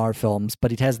neo-noir films,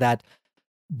 but it has that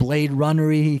Blade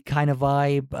Runner-y kind of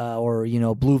vibe, or, you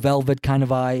know, Blue Velvet kind of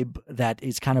vibe that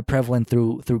is kind of prevalent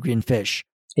through Green Fish.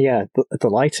 Yeah, the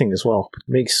lighting as well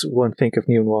makes one think of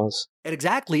neo noirs.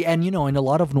 Exactly. And, you know, in a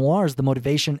lot of noirs, the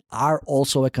motivation are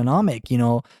also economic, you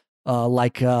know,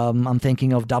 like I'm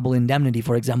thinking of Double Indemnity,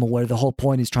 for example, where the whole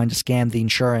point is trying to scam the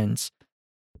insurance.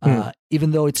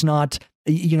 Even though it's not,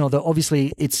 you know,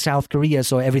 obviously it's South Korea,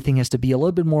 so everything has to be a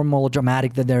little bit more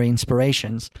melodramatic than their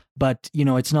inspirations. But, you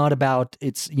know, it's not about,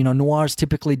 it's, you know, noirs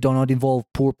typically do not involve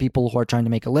poor people who are trying to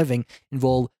make a living,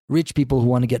 involve rich people who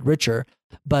want to get richer.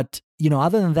 But, you know,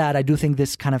 other than that, I do think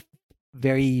this kind of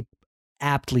very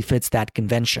aptly fits that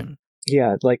convention.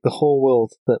 Yeah, like the whole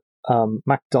world that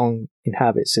Mak-dong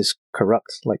inhabits is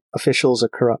corrupt. Like, officials are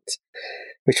corrupt,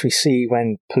 which we see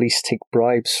when police take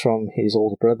bribes from his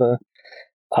older brother.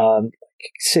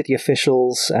 City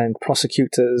officials and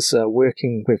prosecutors are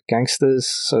working with gangsters,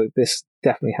 so this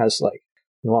definitely has like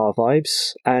noir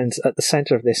vibes. And at the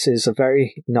center of this is a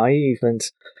very naive and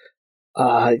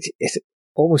it's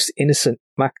almost innocent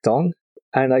Mak-dong,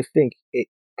 and I think it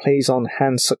plays on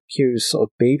Han Suk-kyu's sort of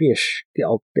babyish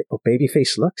or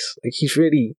babyface looks. Like, he's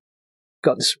really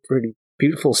got this really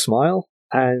beautiful smile,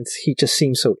 and he just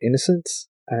seems so innocent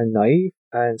and naive,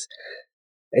 and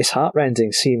it's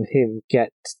heartrending seeing him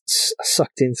get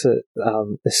sucked into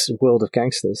this world of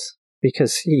gangsters,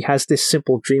 because he has this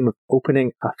simple dream of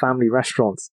opening a family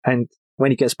restaurant, and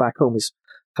when he gets back home, his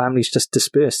family's just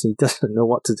dispersed and he doesn't know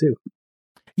what to do.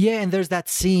 Yeah, and there's that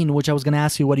scene, which I was going to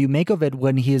ask you, what do you make of it,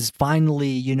 when he's finally,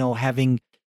 you know, having,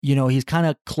 you know, he's kind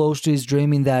of close to his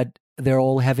dreaming that they're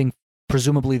all having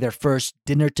presumably their first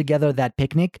dinner together, that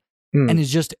picnic, and it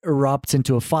just erupts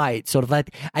into a fight. Sort of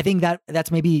like, I think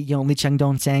that's maybe, you know, Lee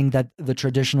Chang-dong saying that the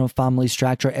traditional family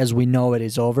structure as we know it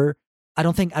is over. I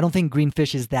don't think Green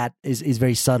Fish is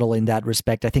very subtle in that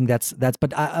respect. I think that's,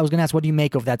 but I was going to ask, what do you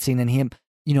make of that scene and him?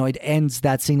 You know,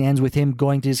 that scene ends with him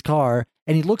going to his car,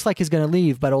 and he looks like he's going to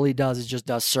leave, but all he does is just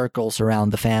does circles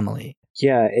around the family.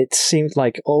 Yeah, it seemed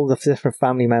like all the different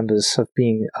family members have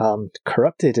been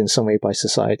corrupted in some way by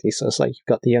society. So it's like you've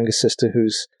got the younger sister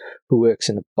who works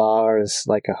in a bar as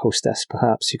like a hostess,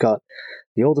 perhaps. You've got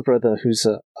the older brother who's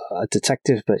a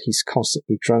detective, but he's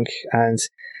constantly drunk. And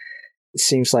it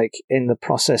seems like in the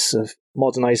process of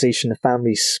modernization, the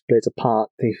families split apart.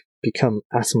 They've become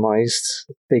atomized.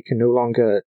 They can no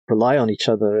longer rely on each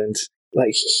other, and like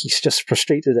he's just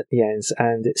frustrated at the end.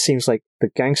 And it seems like the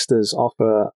gangsters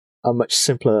offer a much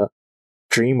simpler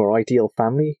dream or ideal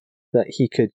family that he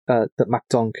could that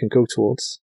Mak-dong can go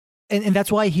towards, and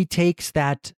that's why he takes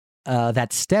that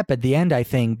step at the end, I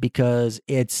think, because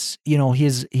it's, you know,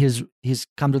 he's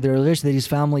come to the realization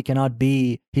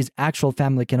that his actual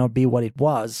family cannot be what it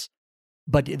was,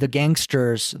 but the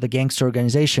gangster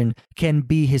organization can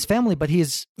be his family. But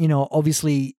he's, you know,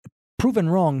 obviously proven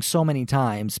wrong so many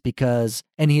times,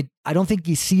 I don't think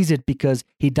he sees it because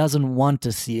he doesn't want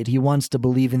to see it. He wants to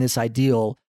believe in this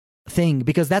ideal thing,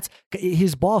 because that's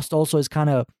his boss also is kind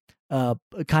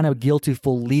of guilty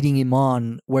for leading him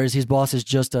on, whereas his boss is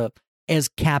just as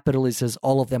capitalist as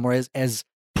all of them, or as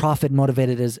profit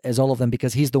motivated as all of them,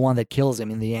 because he's the one that kills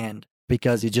him in the end,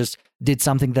 because he just did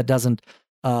something that doesn't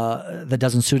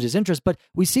suit his interest. But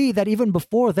we see that even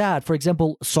before that, for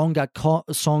example, Song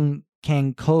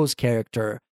Kang-ko's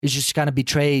character is just kind of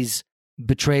betrays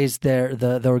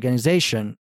the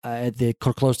organization at the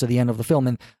close to the end of the film,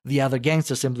 and the other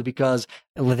gangsters, simply because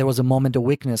there was a moment of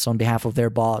weakness on behalf of their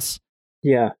boss.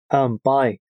 Yeah,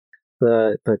 Bai,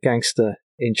 the gangster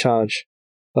in charge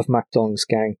of Mak-dong's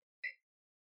gang.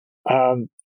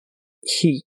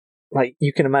 He, like,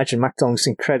 you can imagine, Mak-dong's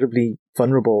incredibly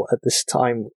vulnerable at this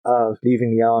time of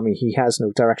leaving the army. He has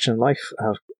no direction in life.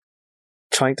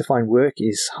 Trying to find work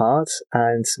is hard,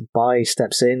 and Bai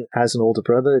steps in as an older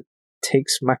brother,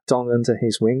 takes Mak-dong under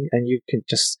his wing, and you can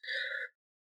just,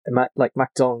 like,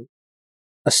 Mak-dong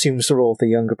assumes the role of the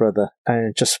younger brother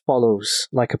and just follows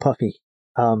like a puppy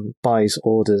Bai's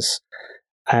orders.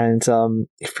 And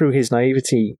through his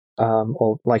naivety,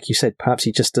 or like you said, perhaps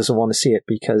he just doesn't want to see it,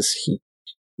 because he,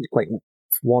 like,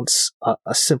 wants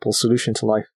a simple solution to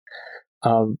life,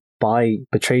 Bai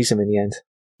betrays him in the end.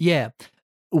 Yeah.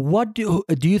 What do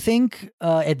you think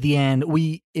at the end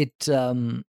we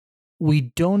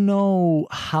don't know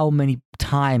how many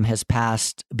time has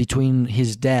passed between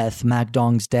his death, Mac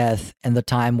Dong's death, and the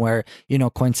time where,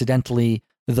 coincidentally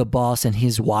the boss and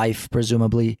his wife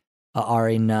presumably are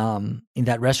in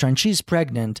that restaurant. She's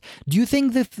pregnant. Do you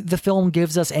think the film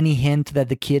gives us any hint that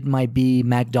the kid might be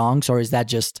Mac Dong's, or is it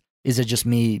just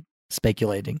me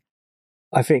speculating?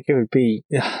 I think it would be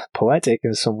poetic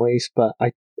in some ways, but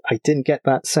I didn't get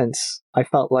that sense. I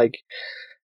felt like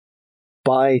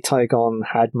Bai Taigon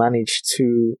had managed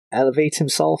to elevate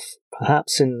himself,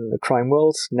 perhaps in the crime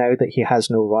world. Now that he has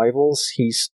no rivals,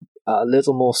 he's a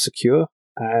little more secure,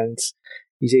 and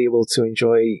he's able to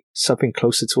enjoy something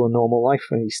closer to a normal life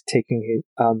when he's taking his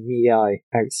Miyai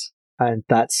out. And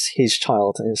that's his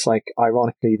child. And it's like,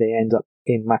 ironically, they end up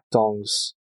in Mac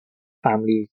Dong's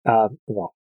family.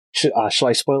 Shall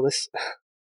I spoil this?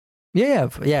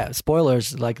 Yeah.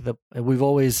 Spoilers. We've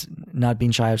always not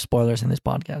been shy of spoilers in this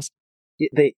podcast.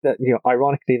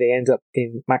 Ironically, they end up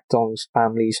in Mac Dong's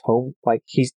family's home.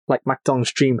 Mac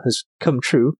Dong's dream has come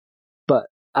true, but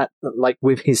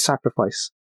with his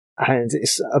sacrifice, and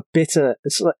it's a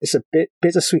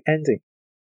bittersweet ending.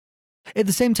 At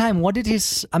the same time, what did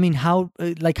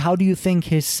how do you think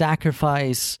his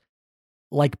sacrificed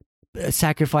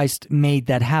made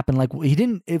that happen? Like, he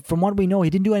didn't, from what we know,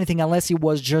 he didn't do anything unless it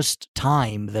was just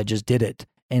time that just did it,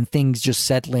 and things just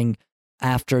settling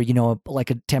after, a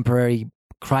temporary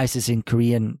crisis in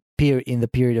the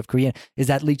period of Korean. Is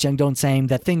that Lee Chang-dong saying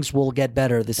that things will get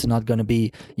better? This is not going to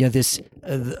be,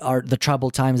 the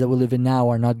troubled times that we live in now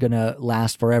are not going to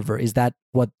last forever. Is that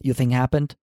what you think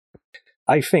happened?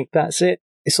 I think that's it.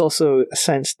 It's also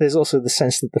there's also the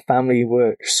sense that the family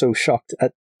were so shocked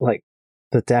at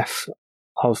the death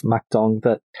of Mac Dong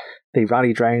that they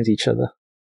rallied around each other.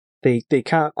 They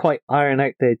can't quite iron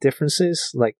out their differences.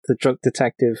 Like, the drug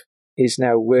detective is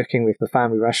now working with the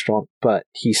family restaurant, but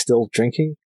he's still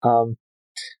drinking.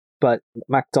 But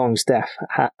Mac Dong's death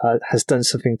has done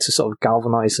something to sort of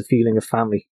galvanize the feeling of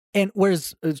family. And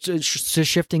whereas,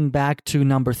 shifting back to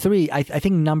number 3, I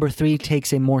think number 3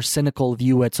 takes a more cynical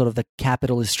view at sort of the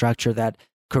capitalist structure that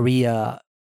Korea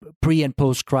pre and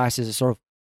post crisis is sort of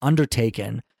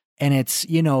undertaken. And it's,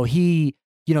 he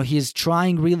is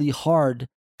trying really hard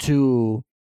to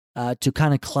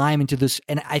kind of climb into this,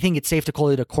 and I think it's safe to call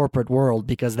it a corporate world,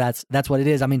 because that's what it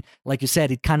is. I mean, like you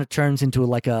said, it kind of turns into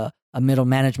like a middle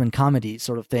management comedy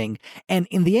sort of thing. And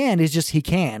in the end, it's just he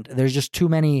can't. There's just too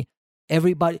many.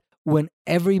 When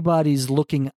everybody's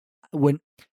looking, when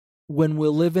we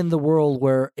live in the world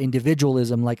where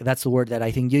individualism, like that's the word that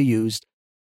I think you used,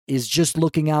 is just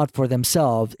looking out for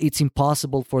themselves, it's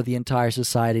impossible for the entire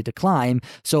society to climb.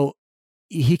 So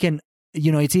he can,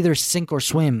 it's either sink or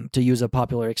swim, to use a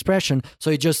popular expression.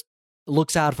 So he just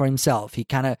looks out for himself. He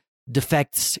kind of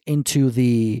defects into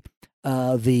the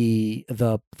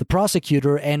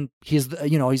prosecutor, and he's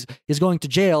going to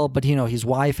jail, but his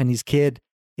wife and his kid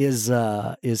is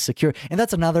secure. And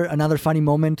that's another funny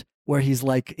moment where he's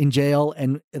like in jail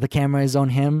and the camera is on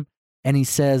him, and he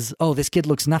says, "Oh, this kid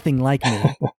looks nothing like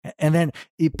me." And then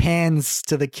he pans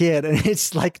to the kid, and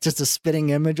it's like just a spitting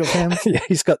image of him. Yeah,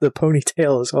 he's got the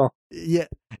ponytail as well. Yeah,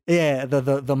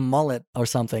 the mullet or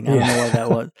something. I don't know what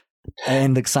that was,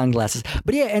 and the sunglasses.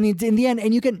 But yeah, and in the end,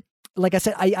 and you can, like I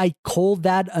said, I called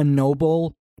that a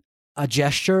noble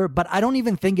gesture, but I don't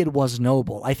even think it was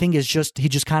noble. I think it's just he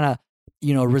just kind of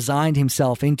resigned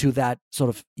himself into that sort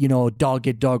of dog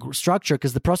eat dog structure,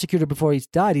 because the prosecutor, before he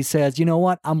died, he says, "You know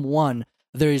what? I'm one.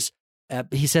 There's."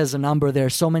 He says a number. There are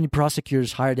so many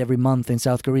prosecutors hired every month in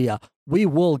South Korea. We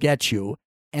will get you.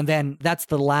 And then that's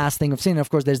the last thing I've seen. Of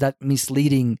course, there's that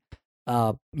misleading,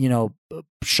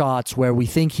 shots where we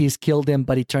think he's killed him,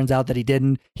 but it turns out that he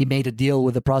didn't. He made a deal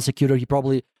with the prosecutor. He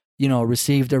probably,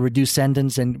 received a reduced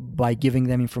sentence, and by giving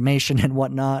them information and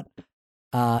whatnot.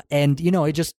 And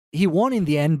he won in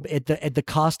the end at the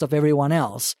cost of everyone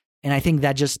else. And I think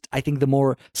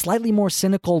the slightly more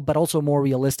cynical, but also more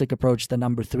realistic approach that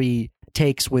number 3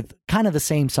 takes with kind of the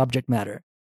same subject matter.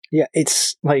 Yeah,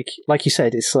 it's like you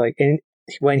said, it's like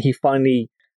when he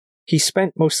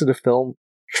spent most of the film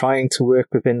trying to work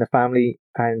within the family,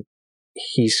 and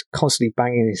he's constantly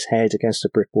banging his head against a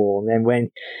brick wall. And then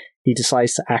when he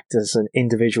decides to act as an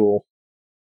individual,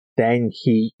 then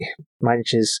he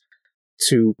manages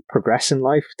to progress in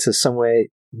life to somewhere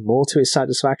more to his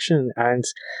satisfaction. And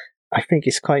I think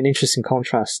it's quite an interesting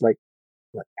contrast. Like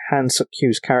Han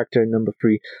Suk-kyu's character in number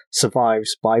 3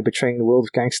 survives by betraying the world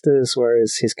of gangsters,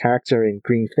 whereas his character in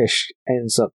Green Fish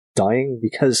ends up dying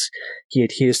because he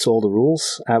adheres to all the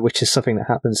rules, which is something that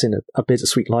happens in a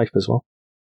Bittersweet Life as well.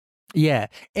 Yeah,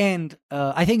 and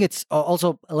I think it's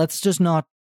also, let's just not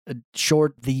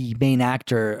short the main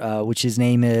actor, which his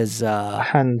name is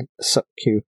Han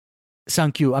Suk-kyu.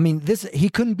 Sang-kyu. I mean, he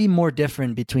couldn't be more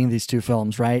different between these two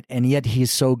films, right? And yet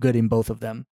he's so good in both of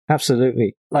them.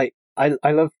 Absolutely. Like, I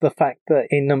love the fact that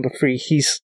in number 3,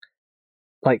 he's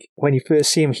like, when you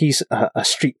first see him, he's a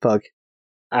street bug,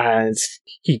 and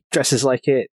he dresses like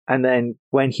it. And then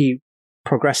when he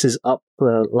progresses up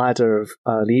the ladder of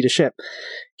leadership,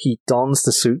 he dons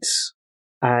the suits,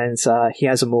 and he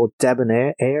has a more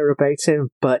debonair air about him,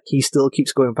 but he still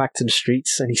keeps going back to the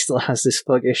streets, and he still has this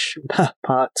thuggish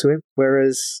part to him.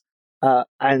 Whereas,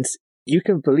 and you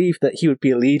can believe that he would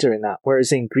be a leader in that.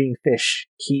 Whereas in Green Fish,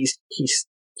 he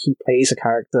plays a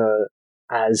character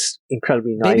as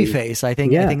incredibly naive. Babyface, I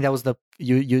think. Yeah. I think that was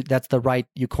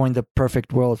you coined the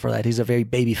perfect word for that. He's a very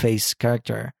babyface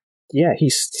character. Yeah,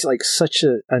 he's like such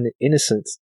an innocent,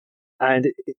 and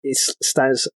it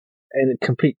stands in a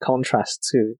complete contrast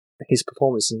to his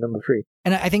performance in number 3.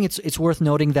 And I think it's worth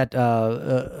noting that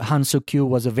Han Suk-kyu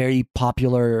was a very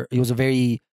popular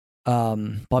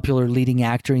leading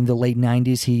actor in the late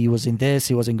 90s. He was in this,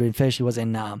 he was in Green Fish, he was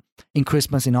in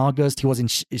Christmas in August, he was in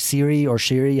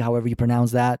Shiri, however you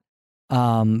pronounce that.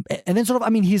 And then sort of, I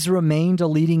mean, he's remained a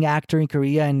leading actor in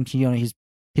Korea, and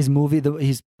his movie,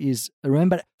 he's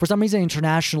remember, for some reason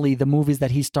internationally, the movies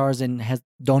that he stars in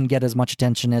don't get as much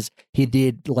attention as he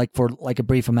did, like for like a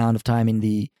brief amount of time in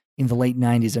the late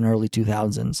 90s and early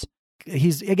 2000s.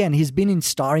 He's been in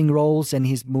starring roles, and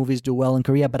his movies do well in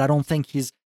Korea, but I don't think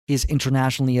he's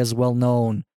internationally as well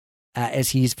known as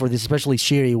he's for this, especially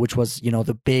Shiri, which was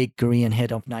the big Korean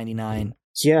hit of '99.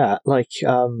 Yeah, like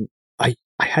I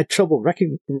had trouble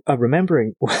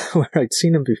remembering where I'd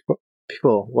seen him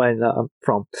before when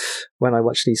I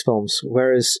watched these films.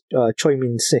 Whereas Choi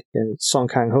Min-sik and Song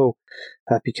Kang-ho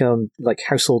have become like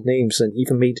household names, and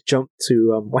even made a jump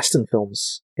to Western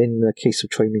films in the case of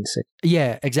Choi Min-sik.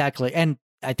 Yeah, exactly, and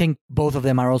I think both of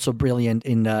them are also brilliant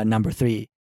in number 3.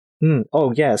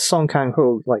 Oh yeah, Song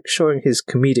Kang-ho, like showing his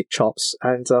comedic chops,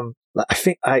 and I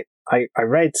think I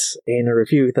read in a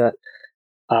review that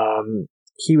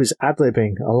he was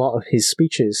ad-libbing a lot of his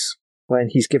speeches when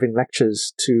he's giving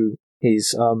lectures to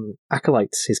his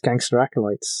acolytes, his gangster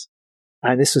acolytes,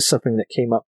 and this was something that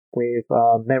came up with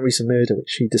Memories of Murder,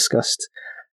 which he discussed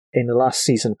in the last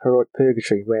season of Heroic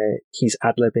Purgatory, where he's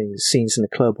ad-libbing scenes in the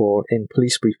club or in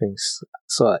police briefings.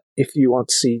 So if you want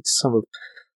to see some of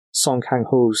Song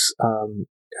Kang-ho's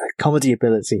comedy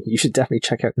ability, you should definitely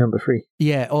check out number 3.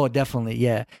 Yeah, oh, definitely,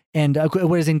 yeah. And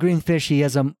whereas in Green Fish,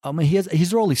 his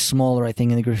role is smaller, I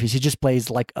think, in the Green Fish. He just plays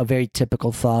like a very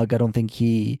typical thug. I don't think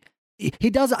he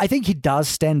does. I think he does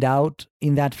stand out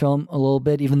in that film a little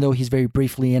bit, even though he's very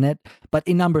briefly in it. But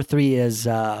in number 3 is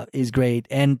great,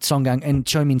 and Song Kang and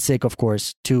Choi Min-sik, of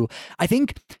course, too. I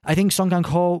think Song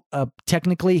Kang-ho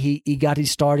technically he got his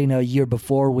start in a year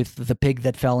before with The Pig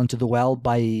That Fell into the Well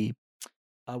by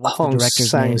what's the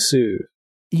director's name? Sang-soo.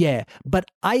 Yeah, but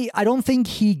I don't think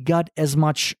he got as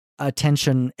much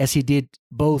attention as he did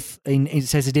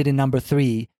in number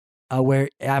 3. Where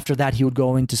after that he would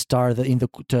go in to star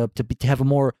to have a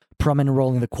more prominent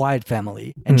role in The Quiet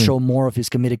Family and show more of his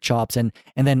comedic chops, and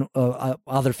then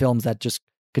other films that just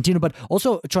continue. But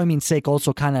also Choi Min-sik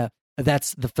also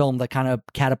that's the film that kind of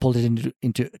catapulted him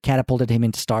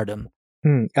into stardom.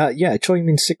 Yeah, Choi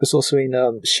Min-sik was also in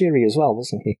Shiri as well,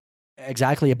 wasn't he?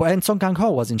 Exactly, and Song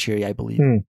Kang-ho was in Shiri, I believe.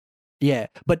 Yeah,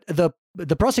 but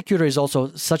the prosecutor is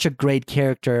also such a great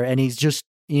character, and he's just.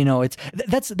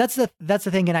 That's the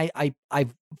thing, and I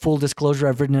full disclosure,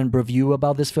 I've written a review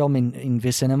about this film in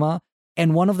Vicinema,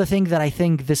 and one of the things that I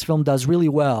think this film does really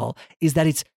well is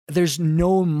that there's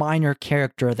no minor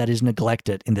character that is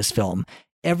neglected in this film.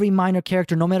 Every minor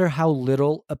character, no matter how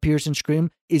little appears in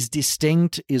screen, is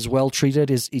distinct, is well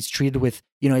treated, is treated with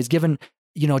is given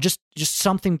just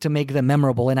something to make them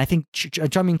memorable. And I think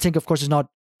Choi Min-sik, of course, is not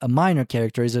a minor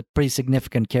character, is a pretty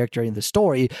significant character in the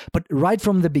story, but right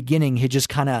from the beginning he just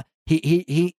kind of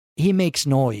he makes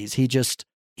noise.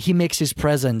 He makes his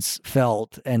presence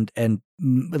felt, and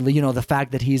the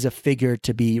fact that he's a figure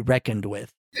to be reckoned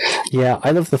with. Yeah,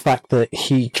 I love the fact that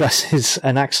he dresses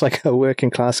and acts like a working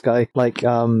class guy, like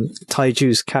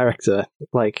Taiju's character.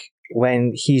 Like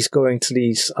when he's going to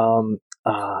these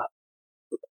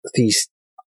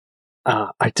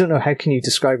I don't know, how can you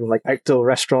describe them, like outdoor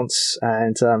restaurants,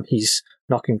 and he's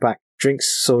knocking back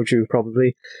drinks, soju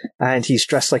probably, and he's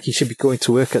dressed like he should be going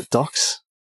to work at docks.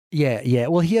 Yeah.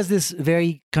 Well, he has this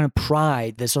very kind of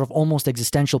pride, this sort of almost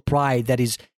existential pride that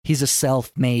is he's a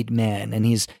self-made man, and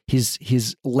he's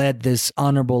led this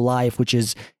honorable life, which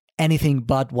is anything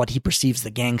but what he perceives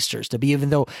the gangsters to be. Even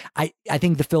though I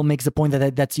think the film makes the point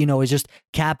that that's it's just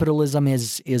capitalism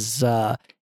is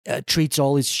treats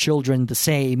all its children the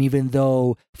same, even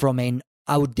though from an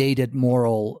outdated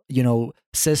moral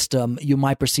system you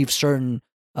might perceive certain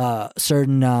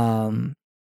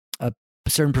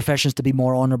professions to be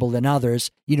more honorable than others.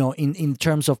 In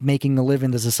terms of making a live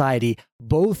in the society,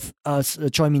 both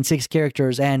Choi Min-sik's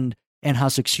characters and Ha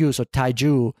Suk-soo, so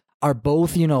Taiju, are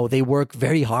both, they work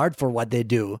very hard for what they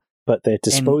do. But they're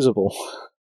disposable.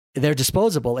 They're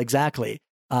disposable, exactly.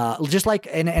 Just like,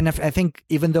 and I think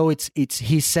even though it's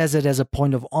he says it as a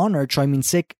point of honor, Choi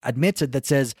Min-sik admits it, that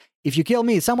says, if you kill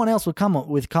me, someone else will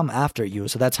come after you.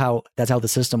 So that's how the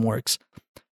system works.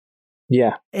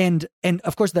 Yeah. And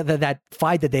of course that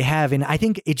fight that they have, and I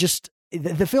think it just,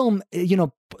 the film,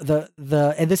 and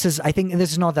this is, I think, and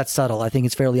this is not that subtle, I think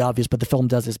it's fairly obvious, but the film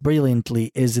does this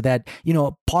brilliantly, is that,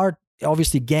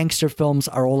 obviously gangster films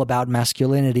are all about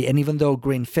masculinity, and even though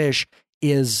Green Fish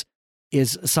is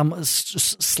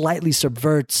slightly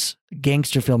subverts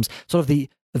gangster films, sort of the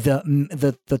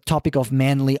topic of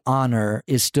manly honor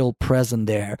is still present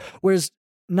there, whereas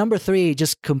number 3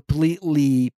 just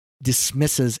completely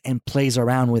dismisses and plays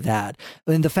around with that.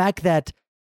 And the fact that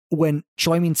when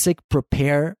Choi Min-sik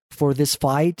prepare for this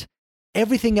fight,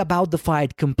 everything about the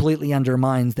fight completely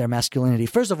undermines their masculinity.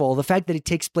 First of all, the fact that it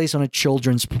takes place on a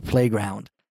children's playground,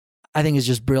 I think is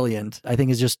just brilliant. I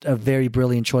think it's just a very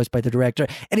brilliant choice by the director.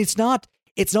 And it's not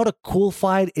a cool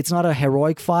fight. It's not a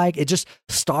heroic fight. It just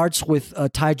starts with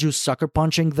Taiju sucker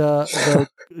punching the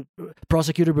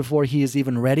prosecutor before he is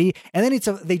even ready. And then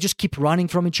they just keep running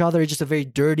from each other. It's just a very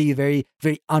dirty, very,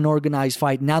 very unorganized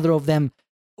fight.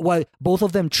 Both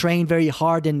of them train very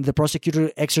hard, and the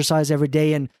prosecutor exercise every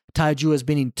day, and Taiju has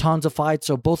been in tons of fights,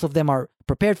 so both of them are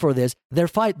prepared for this. Their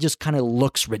fight just kind of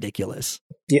looks ridiculous.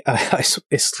 Yeah,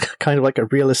 it's kind of like a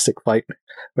realistic fight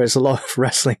where there's a lot of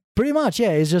wrestling. Pretty much,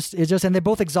 yeah. It's just, and they're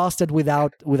both exhausted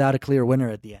without a clear winner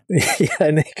at the end. Yeah,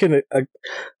 and they can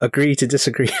agree to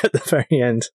disagree at the very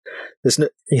end. There's no,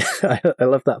 yeah, I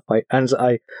love that fight, and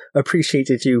I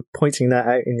appreciated you pointing that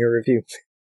out in your review.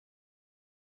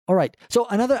 All right. So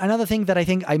another thing that I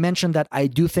think I mentioned, that I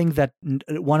do think that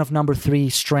one of number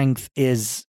 3's strength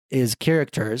is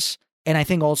characters, and I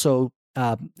think also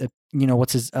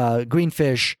Green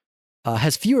Fish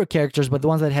has fewer characters, but the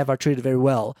ones that have are treated very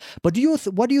well. But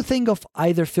what do you think of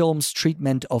either film's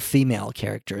treatment of female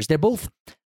characters? They're both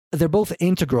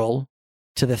integral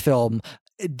to the film,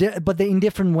 but they're in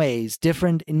different ways,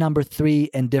 different in number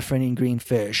 3 and different in Green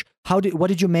Fish. What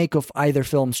did you make of either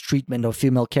film's treatment of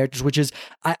female characters, which is,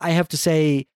 I have to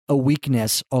say, a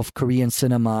weakness of Korean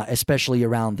cinema, especially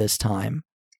around this time?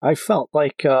 I felt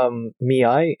like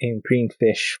Mi-ai in Green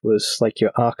Fish was like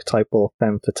your archetypal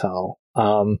femme fatale,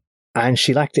 and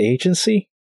she lacked agency.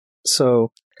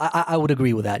 So I would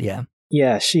agree with that. Yeah.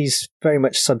 Yeah, she's very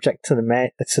much subject to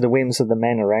the whims of the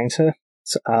men around her.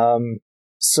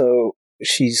 So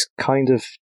she's kind of,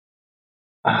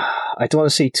 I don't want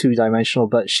to say two-dimensional,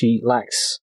 but she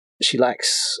lacks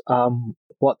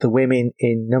what the women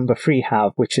in number 3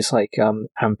 have, which is like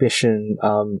ambition,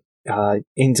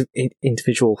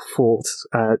 individual thought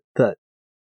that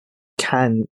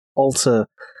can alter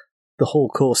the whole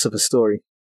course of a story.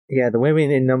 Yeah, the women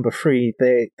in number 3,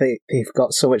 they've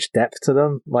got so much depth to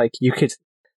them. Like, you could,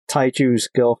 Taiju's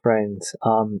girlfriend,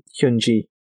 Hyunji,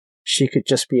 she could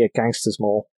just be a gangster's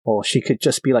mole, or she could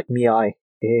just be like Mi-ai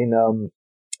in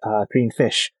Green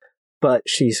Fish, but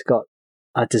she's got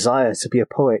a desire to be a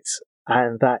poet,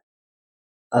 and that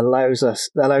allows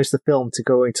the film to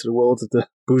go into the world of the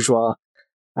bourgeois,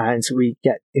 and we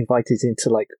get invited into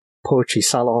like poetry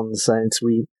salons, and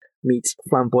we meet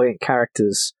flamboyant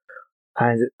characters,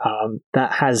 and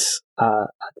that has an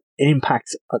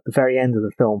impact at the very end of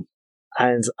the film.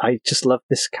 And I just love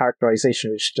this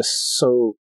characterization, which is just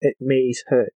so, it made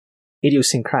her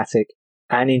idiosyncratic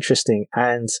and interesting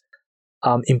and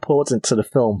important to the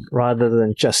film, rather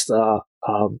than just an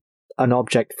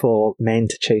object for men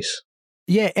to chase.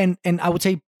 Yeah, and I would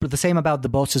say the same about the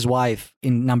boss's wife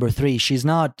in number 3. She's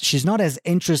not as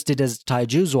interested as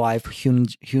Taiju's wife,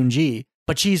 Hyunji,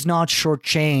 but she's not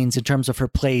shortchanged in terms of her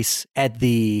place at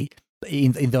in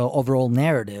the overall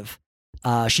narrative.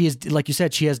 She is, like you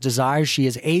said, she has desire, she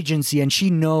has agency, and she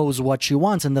knows what she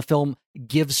wants, and the film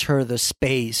gives her the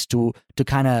space to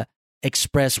kind of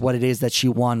express what it is that she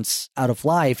wants out of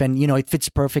life. And, it fits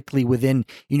perfectly within,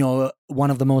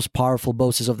 one of the most powerful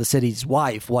bosses of the city's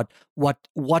wife, what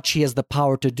she has the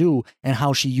power to do and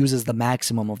how she uses the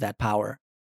maximum of that power.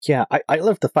 Yeah, I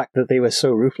love the fact that they were so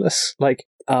ruthless. Like,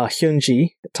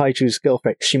 Hyunji, Taiju's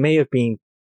girlfriend, she may have been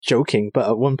joking, but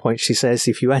at one point she says,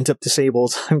 if you end up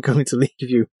disabled, I'm going to leave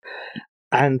you.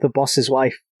 And the boss's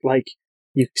wife, like,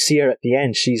 you see her at the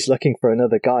end, she's looking for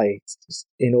another guy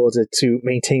in order to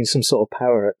maintain some sort of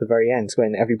power at the very end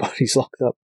when everybody's locked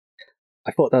up.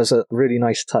 I thought that was a really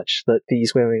nice touch, that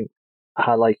these women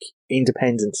are, like,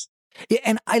 independent. Yeah,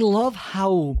 and I love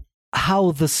how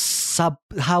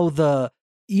the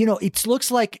it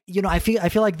looks like, I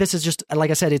feel like this is just, like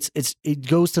I said, it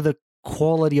goes to the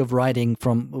quality of writing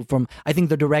from I think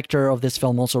the director of this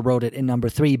film also wrote it in number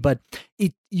 3, but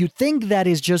you think that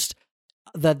is just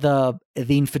that the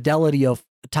infidelity of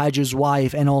Taiju's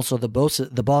wife and also the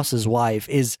boss's wife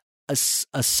is a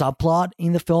subplot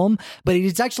in the film, but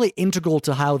it's actually integral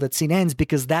to how that scene ends,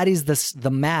 because that is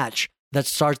the match that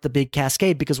starts the big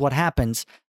cascade. Because what happens,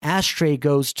 Ashtray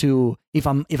goes to, if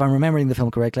I'm remembering the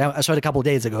film correctly, I saw it a couple of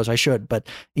days ago, so I should, but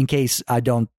in case I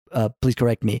don't, please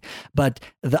correct me. But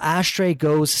the Ashtray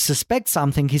suspects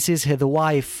something. He sees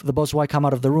the boss's wife come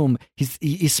out of the room.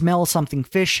 He smells something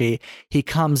fishy. He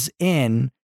comes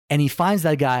in and he finds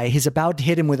that guy. He's about to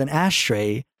hit him with an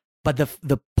ashtray, but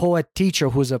the poet teacher,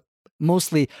 who's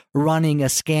mostly running a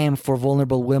scam for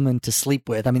vulnerable women to sleep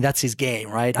with. I mean, that's his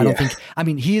game, right? I don't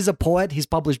think, he is a poet, he's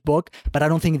published book, but I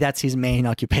don't think that's his main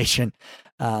occupation.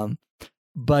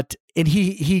 But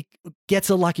he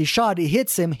gets a lucky shot, he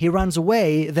hits him, he runs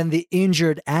away, then the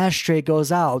injured ashtray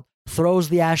goes out, throws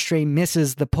the ashtray,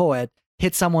 misses the poet,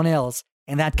 hits someone else,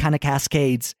 and that kind of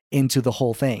cascades into the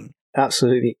whole thing.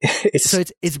 Absolutely.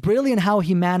 It's brilliant how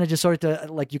he manages, sorry to,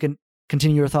 like, you can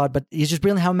continue your thought, but he's just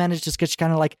brilliant how he manages to sketch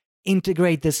kind of like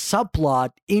integrate this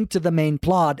subplot into the main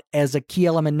plot as a key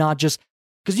element, not just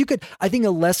because I think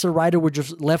a lesser writer would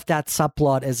just left that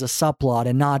subplot as a subplot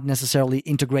and not necessarily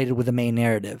integrated with the main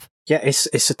narrative. Yeah,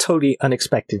 it's a totally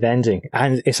unexpected ending,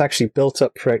 and it's actually built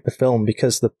up throughout the film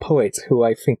because the poet, who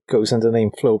I think goes under the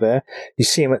name Flaubert, you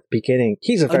see him at the beginning.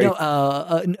 He's a very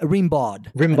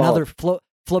Rimbaud.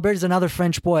 Flaubert is another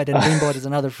French poet, and Rimbaud is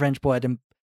another French poet, and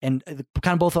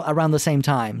kind of both around the same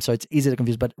time, so it's easy to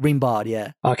confuse, but Rimbaud,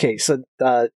 yeah. Okay, so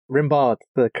Rimbaud,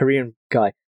 the Korean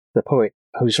guy, the poet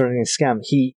who's running a scam,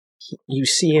 you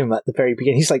see him at the very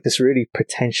beginning. He's like this really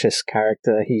pretentious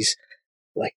character. He's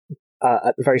like,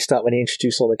 at the very start when he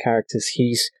introduced all the characters,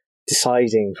 he's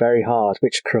deciding very hard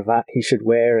which cravat he should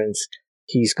wear, and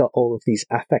he's got all of these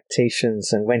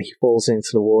affectations, and when he falls into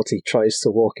the water, he tries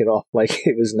to walk it off like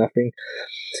it was nothing.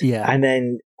 Yeah. And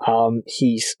then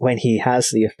when he has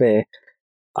the affair,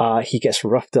 he gets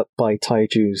roughed up by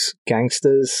Taiju's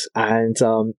gangsters, and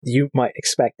you might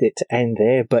expect it to end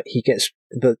there, but he gets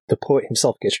the poet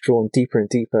himself gets drawn deeper and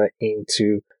deeper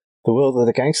into the world of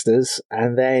the gangsters,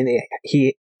 and then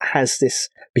he has this,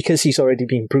 because he's already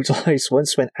been brutalized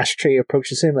once, when Ashtray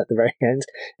approaches him at the very end,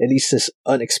 at least this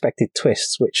unexpected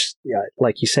twist, which, yeah,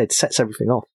 like you said, sets everything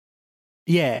off.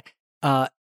 Yeah. And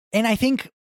I think,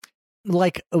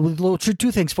 like,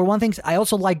 two things. For one thing, I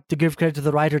also like to give credit to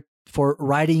the writer for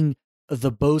writing the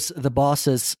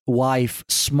boss's wife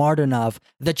smart enough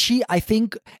that I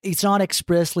think it's not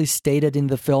expressly stated in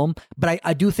the film, but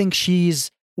I do think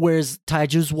whereas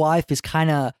Taiju's wife is kind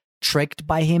of tricked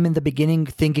by him in the beginning,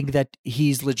 thinking that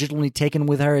he's legitimately taken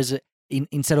with her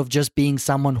instead of just being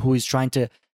someone who is trying to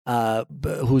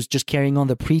who's just carrying on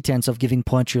the pretense of giving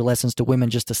poetry lessons to women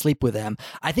just to sleep with them.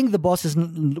 I think the boss's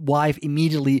wife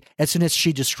immediately, as soon as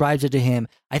she describes it to him,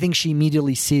 I think she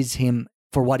immediately sees him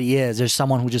for what he is. There's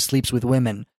someone who just sleeps with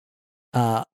women.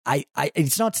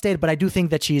 It's not stated, but I do think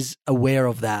that she's aware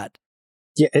of that.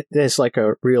 Yeah, there's like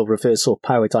a real reversal of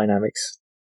power dynamics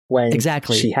when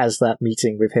exactly. She has that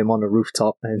meeting with him on a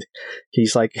rooftop, and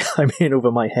he's like, I'm in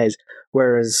over my head.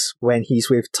 Whereas when he's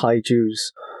with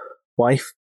Taiju's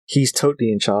wife, he's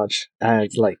totally in charge,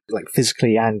 like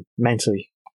physically and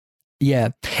mentally. Yeah,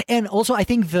 and also I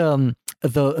think the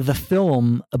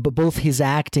film, both his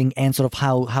acting and sort of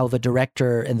how the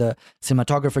director and the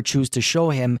cinematographer choose to show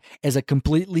him as a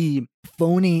completely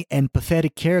phony and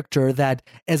pathetic character that,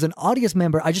 as an audience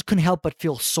member, I just couldn't help but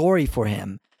feel sorry for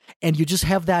him. And you just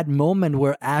have that moment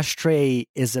where Ashtray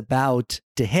is about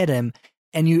to hit him,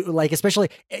 and you, like, especially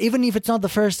even if it's not the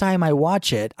first time I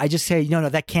watch it, I just say, no,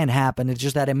 that can't happen. It's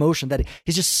just that emotion that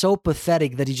he's just so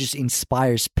pathetic that he just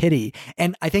inspires pity.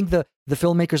 And I think the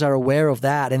filmmakers are aware of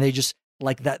that, and they just,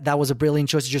 like, that was a brilliant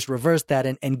choice to just reverse that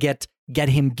and get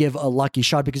him give a lucky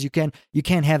shot, because you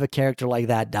can't have a character like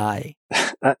that die.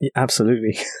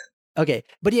 Absolutely. Okay,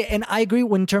 but yeah, and I agree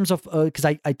in terms of, because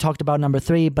I talked about number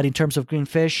 3, but in terms of Green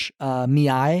Fish,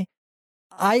 Mii,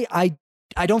 I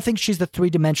I don't think she's the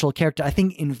three-dimensional character. I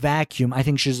think in vacuum, I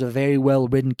think she's a very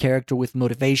well-written character with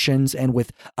motivations and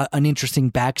with an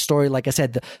interesting backstory. Like I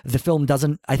said, the film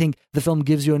doesn't. I think the film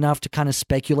gives you enough to kind of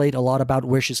speculate a lot about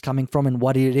where she's coming from and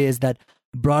what it is that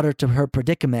brought her to her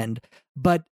predicament.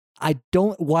 But I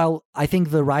don't. While I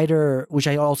think the writer, which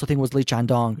I also think was Lee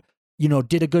Chan-dong,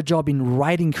 did a good job in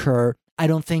writing her, I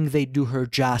don't think they do her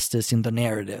justice in the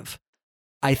narrative.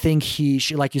 I think she,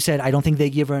 like you said, I don't think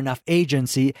they give her enough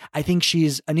agency. I think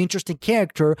she's an interesting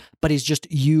character, but is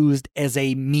just used as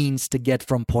a means to get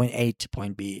from point A to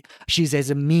point B. She's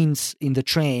as a means in the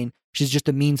train. She's just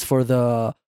a means for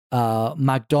the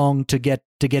MacDong to get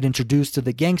introduced to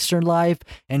the gangster life,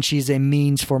 and she's a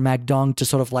means for MacDong to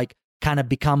sort of like kind of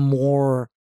become more,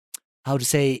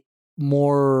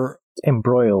 more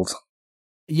embroiled.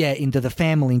 Yeah, into the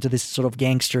family, into this sort of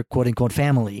gangster quote unquote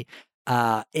family.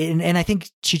 And I think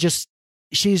she's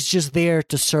just there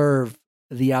to serve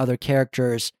the other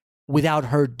characters without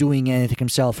her doing anything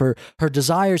herself. Her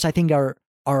desires, I think,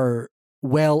 are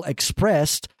well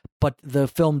expressed, but the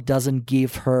film doesn't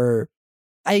give her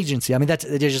agency. I mean,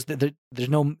 there's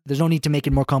no need to make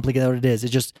it more complicated than it is.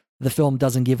 It's just the film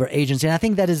doesn't give her agency, and I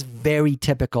think that is very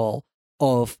typical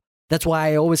of. That's why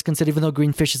I always consider, even though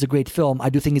Greenfish is a great film, I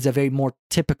do think it's a very more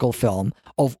typical film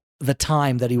of the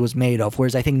time that it was made of.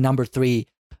 Whereas I think number 3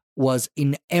 was,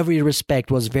 in every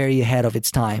respect, was very ahead of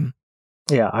its time.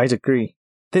 Yeah, I'd agree.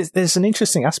 There's an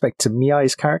interesting aspect to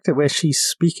Miai's character where she's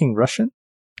speaking Russian.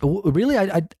 Really?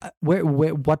 Where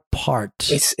what part?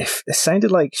 It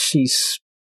sounded like she's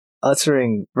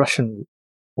uttering Russian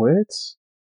words.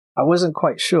 I wasn't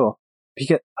quite sure.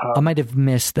 Because, I might have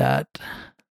missed that.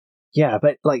 Yeah,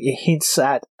 but like it hints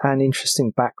at an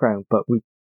interesting background, but we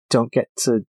don't get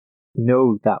to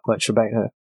know that much about her.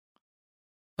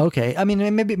 Okay, I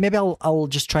mean, maybe I'll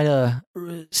just try to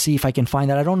see if I can find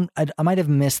that. I might have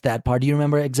missed that part. Do you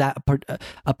remember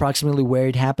approximately where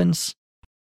it happens?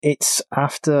 It's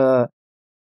after,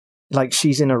 like,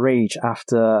 she's in a rage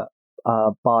after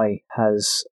Bai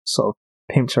has sort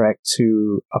of pimped her out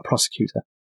to a prosecutor.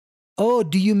 Oh,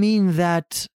 do you mean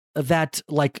that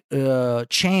like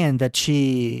chant that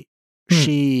she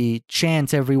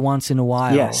chants every once in a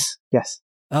while? Yes.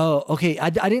 Oh, okay.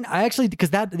 I actually,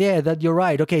 because that you're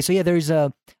right. Okay, so yeah, there's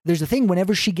a thing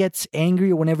whenever she gets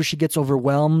angry or whenever she gets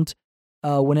overwhelmed,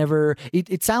 whenever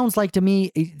it sounds like to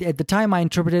me at the time I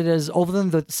interpreted it as, other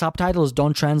than the subtitles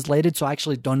don't translate it, so I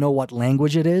actually don't know what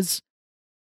language it is.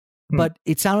 But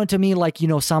it sounded to me like,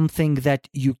 something that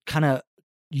you kind of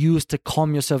use to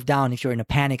calm yourself down if you're in a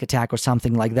panic attack or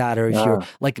something like that, or if you're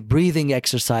like breathing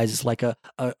exercises, like a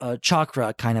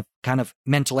chakra kind of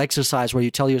mental exercise where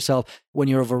you tell yourself when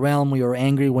you're overwhelmed, when you're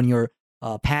angry, when you're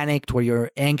panicked, where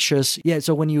you're anxious. Yeah,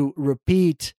 so when you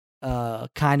repeat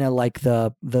kind of like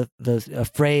the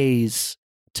phrase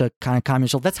to kind of calm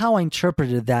yourself, that's how I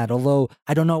interpreted that. Although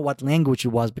I don't know what language it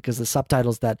was because the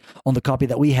subtitles that on the copy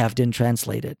that we have didn't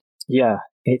translate it. Yeah,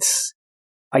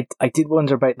 I did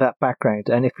wonder about that background,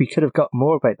 and if we could have got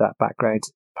more about that background,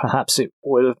 perhaps it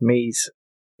would have made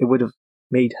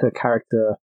her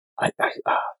character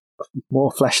more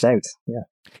fleshed out.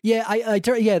 Yeah,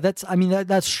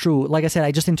 that's true. Like I said,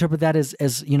 I just interpret that as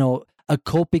a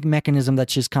coping mechanism that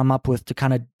she's come up with to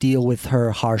kind of deal with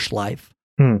her harsh life.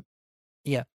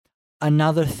 Yeah.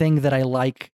 Another thing that I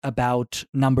like about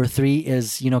number 3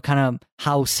 is kind of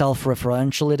how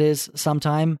self-referential it is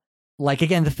sometimes. Like,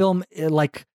 again, the film,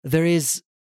 like, there is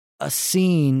a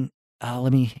scene,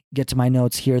 let me get to my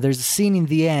notes here. There's a scene in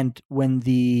the end when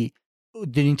the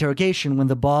interrogation, when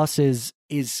the boss is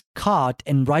caught,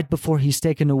 and right before he's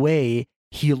taken away,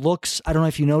 he looks, I don't know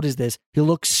if you noticed this, he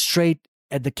looks straight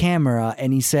at the camera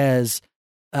and he says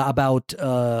about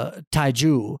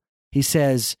Taiju, he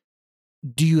says,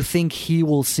 do you think he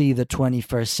will see the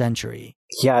 21st century?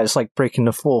 Yeah, it's like breaking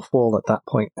the fourth wall at that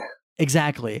point.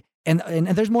 Exactly. And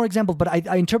there's more examples, but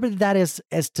I interpreted that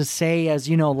as to say, as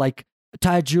like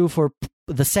Taiju, for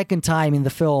the second time in the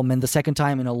film and the second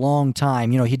time in a long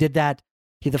time, he did that.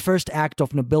 The first act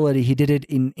of nobility, he did it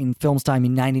in film's time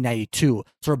in 1992,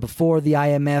 sort of before the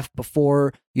IMF,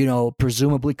 before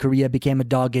presumably Korea became a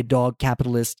dog-eat-dog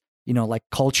capitalist like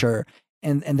culture,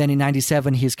 and then in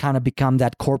 97 he's kind of become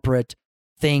that corporate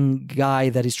thing guy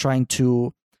that is trying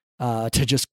to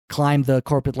just climb the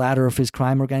corporate ladder of his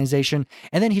crime organization.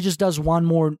 And then he just does one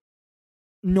more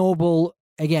noble,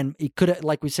 again, it could,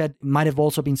 like we said, might have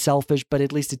also been selfish, but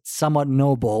at least it's somewhat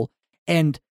noble.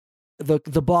 And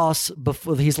the boss,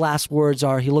 before his last words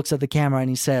are, he looks at the camera and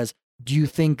he says, do you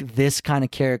think this kind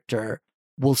of character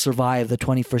will survive the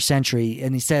 21st century?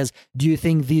 And he says, do you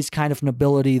think this kind of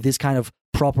nobility, this kind of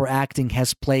proper acting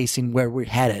has place in where we're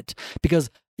headed? Because,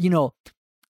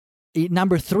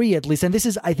 number 3 at least, and this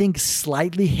is, I think,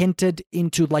 slightly hinted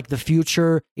into like the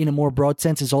future in a more broad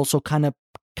sense, is also kind of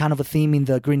a theme in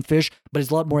the Green Fish, but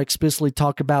it's a lot more explicitly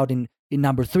talked about in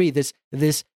number 3. This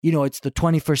it's the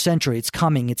 21st century. It's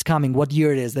coming. What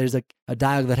year it is? There's a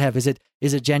dialogue that have is it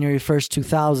January 1st,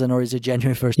 2000, or is it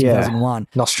January 1st, 2001?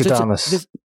 Nostradamus. So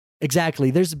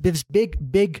exactly. There's this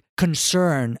big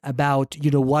concern about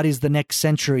what is the next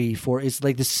century for. It's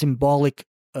like this symbolic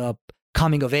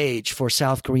coming of age for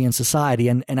South Korean society,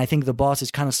 and I think the boss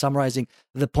is kind of summarizing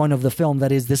the point of the film.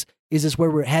 That is this where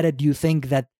we're headed? Do you think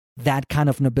that kind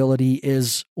of nobility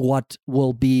is what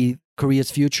will be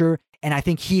Korea's future? And I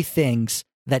think he thinks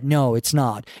that no, it's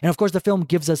not. And of course, the film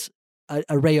gives us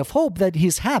a ray of hope that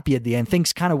he's happy at the end.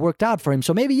 Things kind of worked out for him.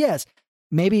 So maybe, yes,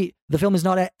 maybe the film is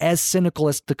not as cynical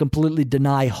as to completely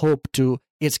deny hope to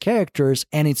its characters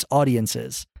and its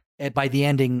audiences by the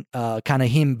ending, kind of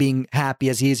him being happy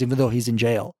as he is, even though he's in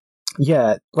jail.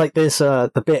 Yeah, like there's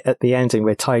the bit at the ending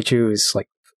where Taiju is like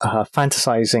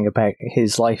fantasizing about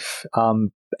his life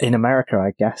in America,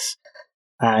 I guess.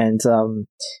 And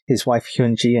his wife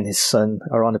Hyunji and his son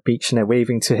are on a beach and they're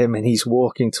waving to him and he's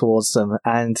walking towards them.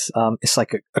 And it's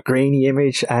like a grainy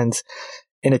image. And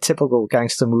in a typical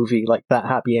gangster movie, like that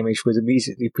happy image would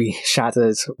immediately be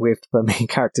shattered with the main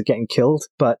character getting killed.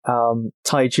 But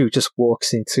Taiju just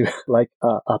walks into like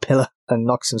a pillar and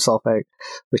knocks himself out,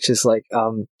 which is like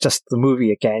just the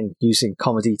movie again using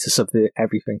comedy to subvert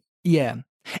everything. Yeah.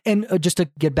 And just to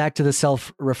get back to the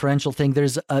self-referential thing,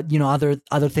 there's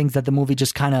other things that the movie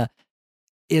just kind of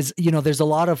is. There's a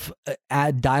lot of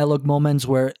dialogue moments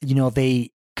where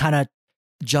they kind of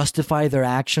justify their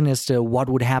action as to what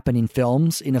would happen in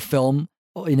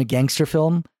a gangster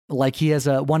film. Like he has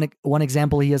one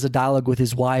example. He has a dialogue with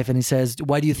his wife, and he says,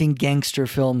 "Why do you think gangster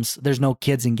films? There's no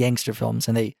kids in gangster films."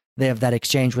 And they have that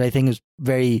exchange, which I think is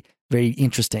very, very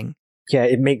interesting. Yeah,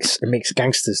 it makes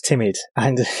gangsters timid,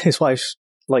 and his wife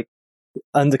like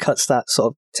undercuts that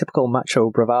sort of typical macho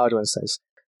bravado and says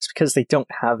it's because they don't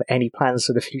have any plans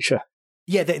for the future.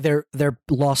 Yeah, they're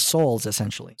lost souls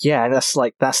essentially. Yeah, and that's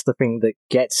the thing that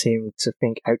gets him to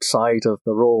think outside of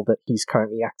the role that he's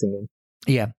currently acting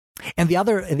in. Yeah. And the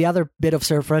other bit of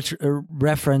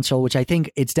referential, which I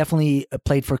think it's definitely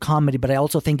played for comedy, but I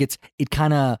also think it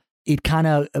kind of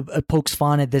pokes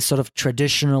fun at this sort of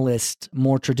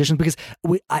more traditional, because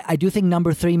I do think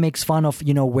number 3 makes fun of,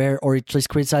 where, or at least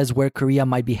criticizes where Korea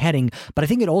might be heading. But I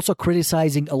think it also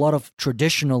criticizing a lot of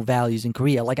traditional values in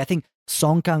Korea. Like I think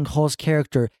Song Kang-ho's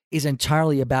character is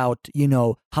entirely about,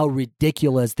 how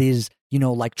ridiculous these,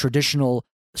 like traditional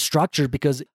structure,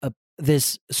 because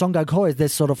this Song Kang-ho is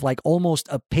this sort of like almost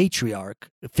a patriarch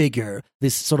figure,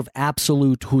 this sort of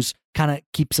absolute who's kind of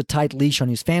keeps a tight leash on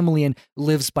his family and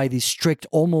lives by these strict,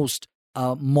 almost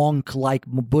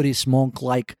Buddhist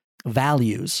monk-like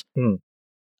values.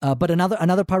 But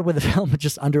another part where the film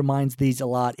just undermines these a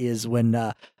lot is when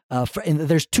and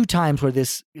there's 2 times where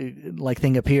this like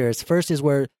thing appears. First is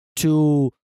where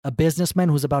to a businessman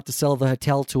who's about to sell the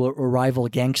hotel to a rival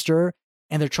gangster,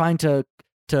 and they're trying to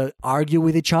argue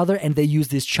with each other, and they use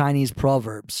these Chinese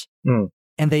proverbs.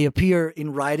 And they appear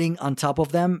in writing on top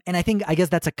of them. And I guess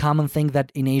that's a common thing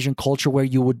that in Asian culture, where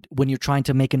you would, when you're trying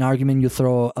to make an argument, you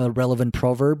throw a relevant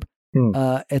proverb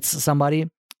at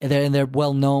somebody. And they're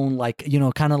well known, like,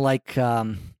 kind of like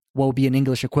what would be an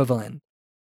English equivalent?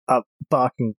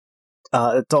 Barking,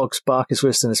 dogs bark is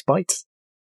worse than a bite.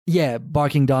 Yeah,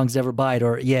 barking dogs never bite,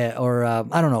 or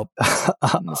I don't know,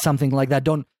 something like that.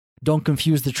 Don't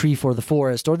confuse the tree for the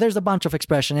forest, or there's a bunch of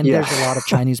expression, and there's a lot of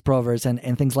Chinese proverbs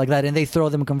and things like that, and they throw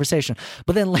them in conversation.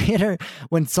 But then later,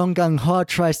 when Song Kang-ho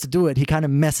tries to do it, he kind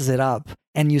of messes it up,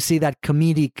 and you see that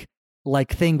comedic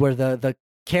like thing where the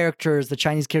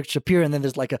Chinese characters appear, and then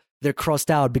there's like they're crossed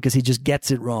out because he just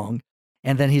gets it wrong,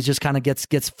 and then he just kind of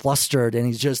gets flustered, and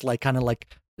he's just like kind of like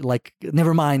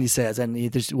never mind, he says, and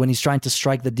when he's trying to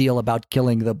strike the deal about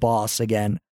killing the boss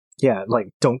again. Yeah, like,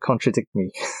 don't contradict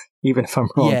me, even if I'm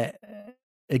wrong. Yeah,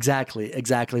 exactly.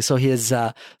 So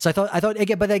so I thought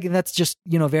again, but again, that's just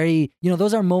very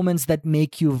those are moments that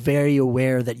make you very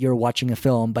aware that you're watching a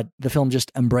film, but the film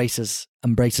just embraces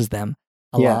them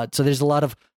a lot. So there's a lot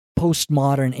of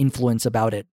postmodern influence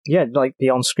about it. Yeah, like the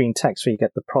on-screen text where you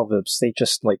get the proverbs, they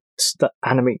just like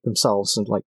animate themselves and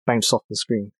like bounce off the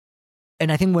screen.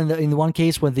 And I think in the one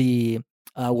case where the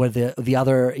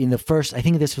other, in the first, I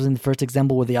think this was in the first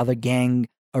example, where the other gang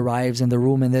arrives in the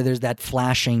room, and there's that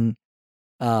flashing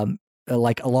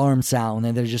like alarm sound,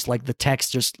 and there's just like the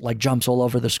text just like jumps all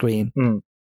over the screen.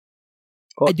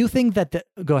 Well, I do think that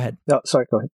go ahead. No, sorry,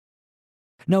 go ahead.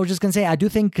 No, I was just gonna say I do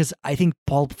think because I think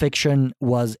Pulp Fiction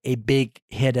was a big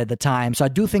hit at the time, so I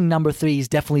do think number 3 is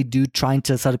definitely trying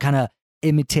to sort of kind of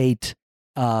imitate,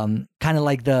 kind of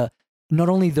like the not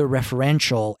only the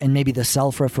referential and maybe the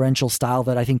self-referential style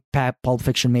that I think Pulp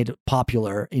Fiction made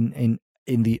popular in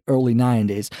the early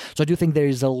 90s. So I do think there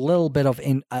is a little bit of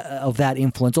that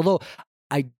influence. Although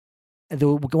the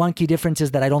one key difference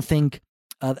is that I don't think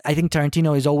I think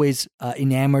Tarantino is always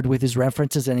enamored with his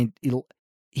references, and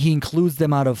he includes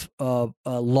them out of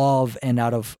love and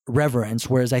out of reverence.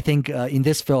 Whereas I think in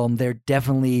this film, they're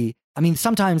definitely, I mean,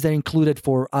 sometimes they're included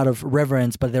out of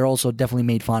reverence, but they're also definitely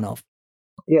made fun of.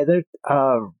 Yeah, there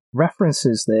are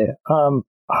references there.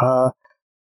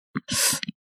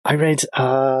 I read,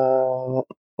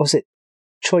 was it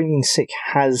Choi Min-sik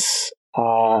has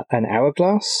an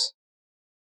hourglass,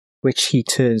 which he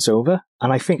turns over.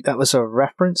 And I think that was a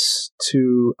reference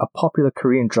to a popular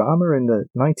Korean drama in the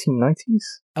 1990s.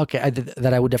 Okay,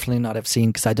 that I would definitely not have seen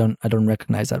because I don't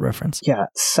recognize that reference. Yeah,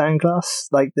 Sandglass.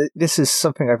 Like this is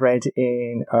something I've read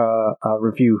in a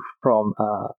review from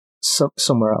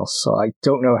somewhere else, so I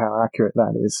don't know how accurate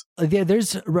that is. Yeah,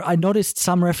 I noticed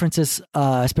some references,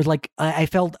 especially like I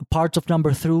felt parts of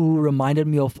number 3 reminded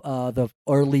me of the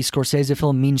early Scorsese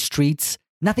film Mean Streets.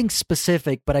 Nothing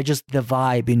specific, but the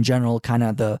vibe in general, kind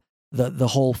of the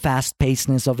whole fast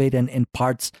pacedness of it, and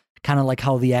parts kind of like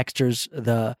how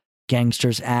the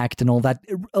gangsters act and all that.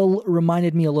 It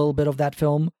reminded me a little bit of that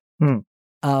film.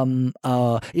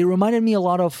 It reminded me a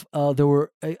lot of there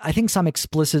were, I think, some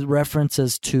explicit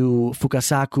references to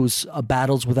Fukasaku's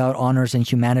Battles Without Honors and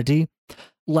Humanity.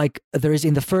 Like there is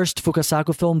in the first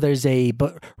Fukasaku film,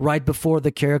 but right before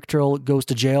the character goes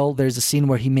to jail, there's a scene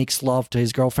where he makes love to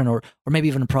his girlfriend or maybe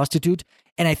even a prostitute.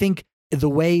 And I think the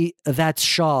way that's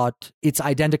shot, it's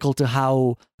identical to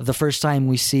how the first time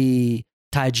we see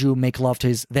Taiju make love to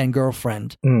his then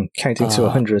girlfriend. Counting to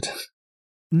 100.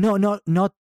 No,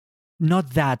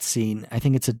 not that scene. I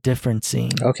think it's a different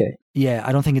scene. Okay. Yeah,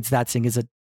 I don't think it's that scene.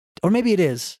 Or maybe it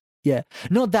is. Yeah,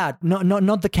 not that.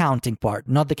 Not the counting part.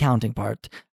 Not the counting part.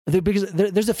 Because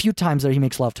there's a few times that he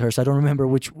makes love to her, so I don't remember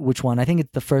which one. I think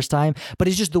it's the first time, but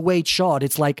it's just the way it's shot.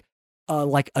 It's like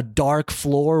a dark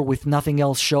floor with nothing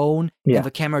else shown, and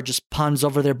the camera just pans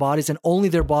over their bodies, and only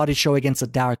their bodies show against a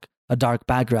dark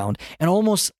background. And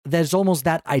there's almost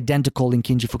that identical in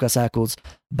Kinji Fukasaku's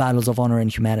Battles of Honor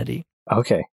and Humanity.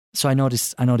 Okay. So I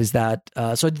noticed that.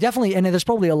 So definitely, and there's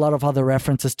probably a lot of other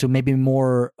references to maybe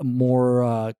more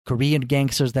Korean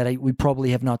gangsters that we probably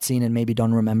have not seen and maybe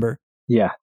don't remember. Yeah.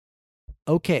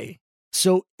 Okay.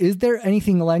 So is there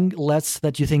anything less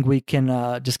that you think we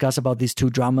can discuss about these two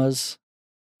dramas,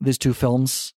 these two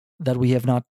films that we have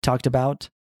not talked about?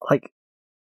 Like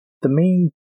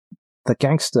the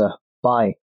gangster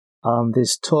Bai,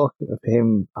 there's talk of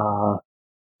him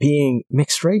being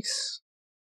mixed race.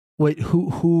 Wait,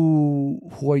 who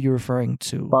are you referring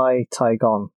to? Bai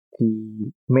Taigon,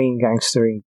 the main gangster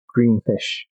in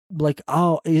Greenfish. Like,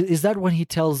 is that when he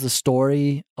tells the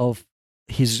story of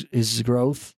his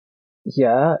growth?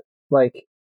 Yeah, like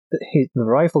the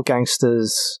rival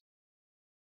gangsters,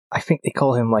 I think they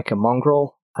call him like a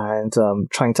mongrel and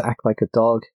trying to act like a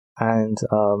dog. And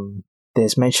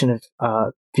there's mention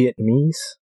of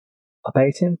Vietnamese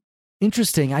about him.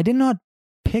 Interesting. I did not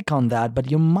pick on that, but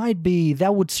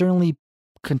that would certainly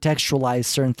contextualize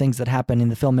certain things that happen in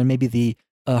the film, and maybe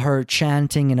her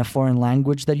chanting in a foreign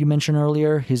language that you mentioned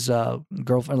earlier, his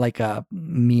girlfriend, like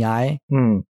Miai.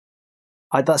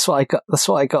 That's what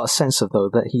I got a sense of, though,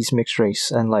 that he's mixed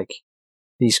race, and like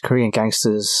these Korean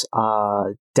gangsters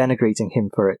are denigrating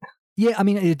him for it. Yeah, I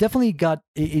mean, it definitely got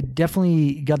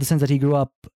the sense that he grew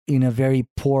up in a very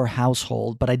poor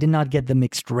household, but I did not get the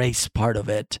mixed race part of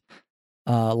it.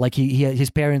 Like his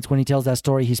parents, when he tells that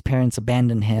story, his parents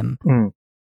abandoned him.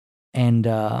 And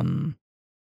I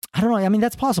don't know. I mean,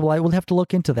 that's possible. I will have to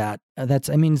look into that. That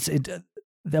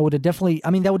would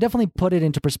definitely put it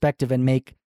into perspective and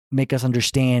make us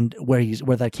understand where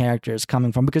that character is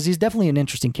coming from, because he's definitely an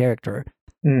interesting character.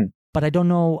 But I don't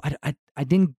know. I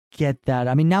didn't get that.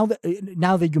 I mean, now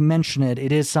that you mention it,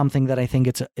 it is something that I think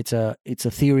it's a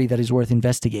theory that is worth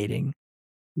investigating.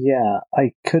 Yeah,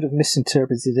 I could have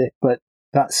misinterpreted it, but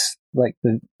that's like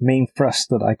the main thrust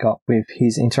that I got with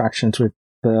his interactions with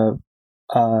the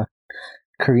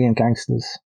Korean gangsters.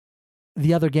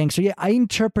 The other gangster, yeah, I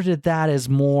interpreted that as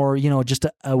more, just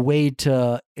a way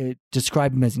to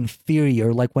describe him as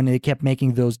inferior, like when they kept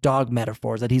making those dog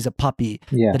metaphors, that he's a puppy,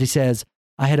 that he says,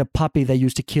 I had a puppy that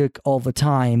used to kick all the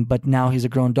time, but now he's a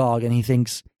grown dog and he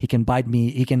thinks he can bite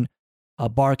me, he can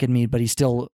bark at me, but he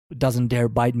still doesn't dare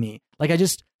bite me. Like I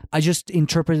just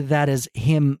interpreted that as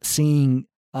him seeing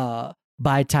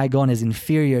Bai Tai-gong as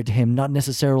inferior to him, not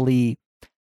necessarily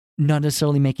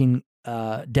making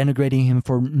denigrating him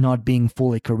for not being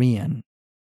fully Korean.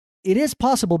 It is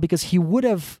possible because he would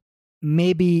have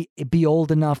maybe be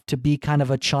old enough to be kind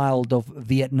of a child of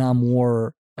Vietnam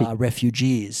War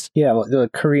refugees. Yeah, well, the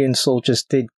Korean soldiers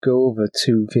did go over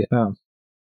to Vietnam.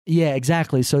 Yeah,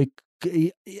 exactly. So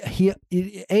he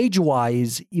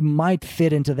age-wise, he might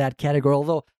fit into that category,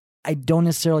 although I don't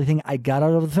necessarily think I got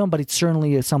out of the film, but it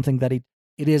certainly is something that it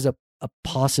is a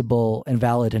possible and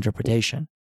valid interpretation.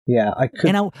 Yeah, I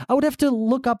could. And I would have to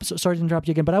look up, sorry to interrupt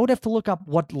you again, but I would have to look up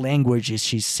what language is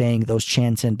she saying those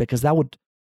chants in, because that would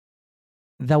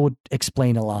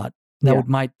explain a lot. That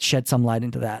might shed some light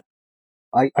into that.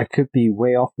 I could be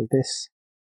way off with this,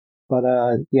 but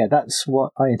yeah, that's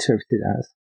what I interpreted it as.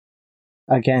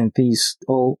 Again, these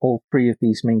all three of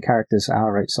these main characters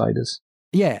are outsiders.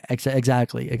 Yeah,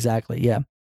 exactly, yeah.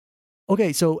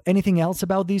 Okay, so anything else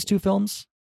about these two films?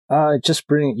 Just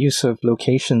brilliant use of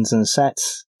locations and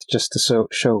sets, just to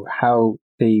show how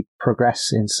they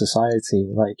progress in society.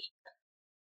 Like,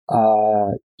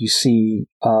 you see,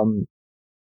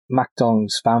 Mak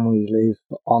Dong's family live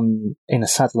in a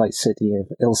satellite city of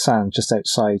Ilsan, just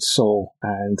outside Seoul,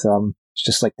 and it's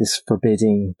just like this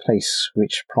forbidding place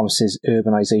which promises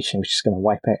urbanization, which is going to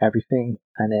wipe out everything.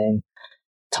 And then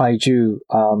Taiju,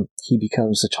 he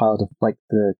becomes a child of like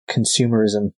the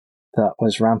consumerism that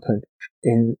was rampant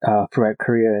in throughout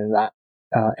Korea in that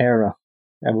era.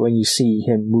 And when you see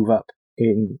him move up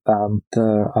in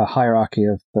the hierarchy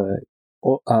of the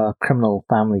criminal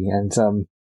family, and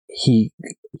he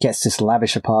gets this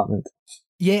lavish apartment.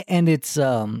 Yeah, and it's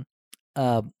but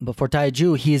for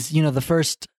Taiju, he's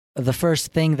the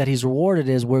first thing that he's rewarded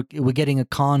is we're getting a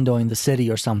condo in the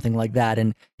city or something like that,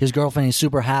 and his girlfriend is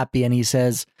super happy, and he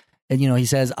says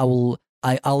I'll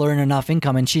earn enough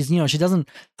income, and she's she doesn't.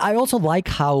 I also like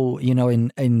how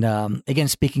in again,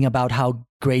 speaking about how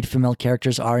great female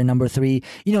characters are in number 3,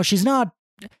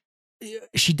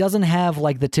 she doesn't have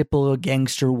like the typical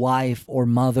gangster wife or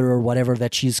mother or whatever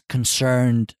that she's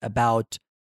concerned about.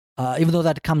 Even though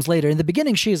that comes later, in the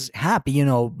beginning she's happy.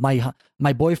 My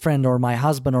boyfriend or my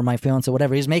husband or my fiance,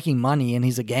 whatever, he's making money and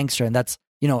he's a gangster, and that's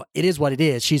it is what it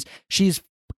is. She's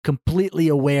completely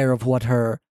aware of what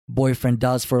her boyfriend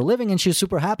does for a living, and she's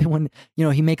super happy when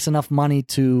he makes enough money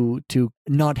to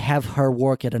not have her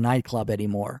work at a nightclub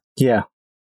anymore. Yeah.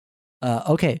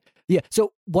 Okay. Yeah.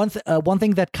 So one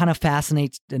thing that kind of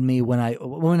fascinates me when I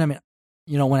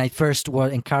first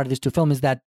encountered these two films is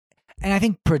that, and I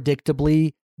think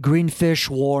predictably, Greenfish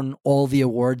won all the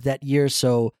awards that year.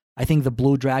 So I think the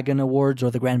Blue Dragon Awards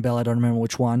or the Grand Bell, I don't remember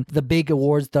which one, the big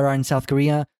awards that are in South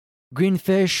Korea,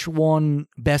 Greenfish won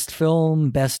Best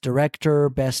Film, Best Director,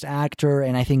 Best Actor,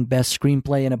 and I think Best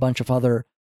Screenplay and a bunch of other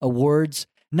awards.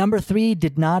 Number 3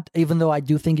 did not, even though I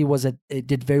do think it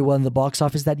did very well in the box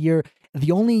office that year.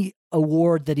 The only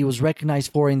award that he was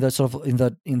recognized for in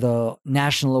the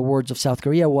national awards of South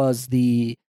Korea was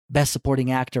the Best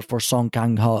Supporting Actor for Song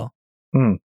Kang-ho,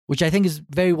 which I think is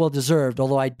very well deserved.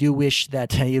 Although I do wish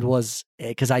that it was,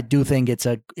 because I do think it's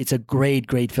a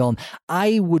great film.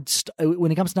 I would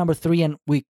when it comes to number 3, and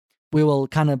we will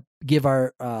kind of give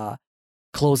our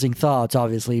closing thoughts,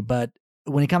 obviously, but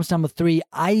when it comes to number 3,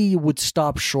 I would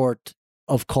stop short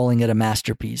of calling it a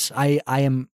masterpiece. I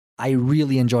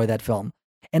really enjoy that film.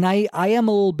 And I am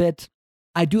a little bit,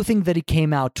 I do think that it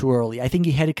came out too early. I think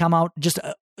had it come out just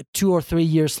 2 or 3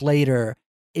 years later,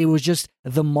 it was just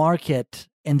the market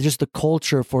and just the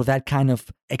culture for that kind of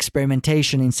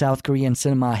experimentation in South Korean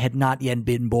cinema had not yet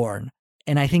been born.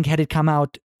 And I think had it come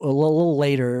out a little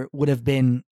later, would have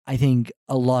been, I think,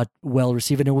 a lot well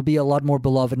received, and it would be a lot more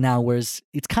beloved now, whereas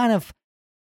it's cinephiles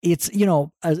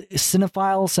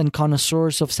and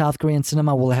connoisseurs of South Korean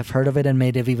cinema will have heard of it and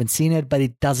may have even seen it, but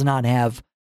it does not have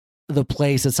the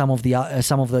place that some of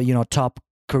the top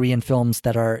Korean films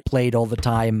that are played all the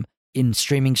time in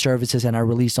streaming services and are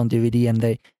released on DVD,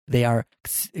 and they are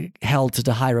held to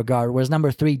the high regard, whereas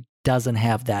number 3 doesn't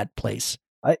have that place.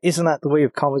 Isn't that the way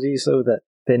of comedies, though, that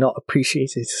they're not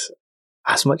appreciated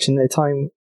as much in their time?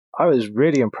 I was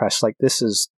really impressed. Like, this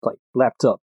is like leapt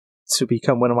up to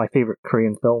become one of my favorite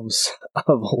Korean films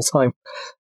of all time.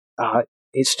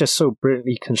 It's just so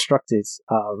brilliantly constructed,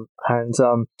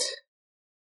 and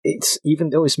it's,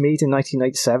 even though it's made in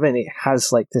 1997, it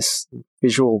has like this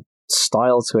visual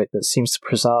style to it that seems to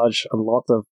presage a lot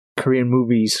of Korean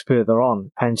movies further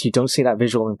on, and you don't see that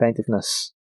visual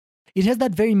inventiveness. It has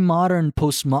that very modern,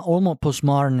 almost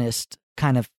postmodernist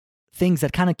kind of things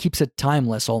that kind of keeps it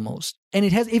timeless almost. And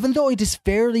it has, even though it is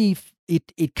fairly,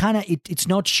 it's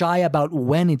not shy about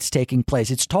when it's taking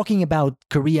place. It's talking about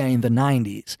Korea in the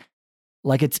 90s.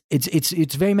 Like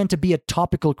it's very meant to be a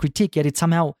topical critique, yet it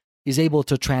somehow is able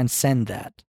to transcend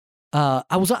that.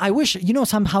 I wish,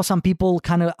 somehow some people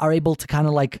kind of are able to kind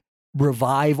of like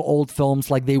revive old films,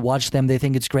 like they watch them, they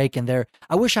think it's great, and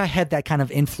I wish I had that kind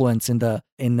of influence in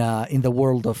the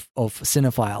world of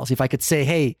cinephiles. If I could say,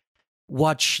 hey,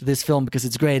 watch this film because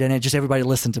it's great, and just everybody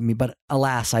listen to me, but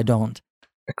alas, I don't.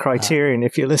 A Criterion,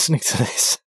 if you're listening to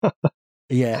this.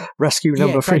 Yeah. Rescue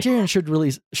number 3. Criterion should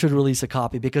release a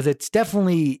copy, because it is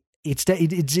definitely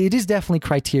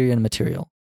Criterion material.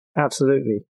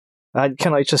 Absolutely.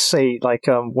 Can I just say, like,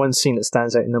 one scene that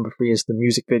stands out in number 3 is the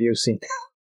music video scene.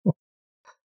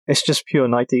 It's just pure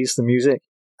 90s, the music.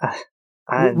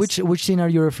 And which scene are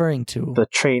you referring to? The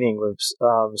training with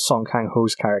Song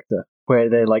Kang-ho's character, where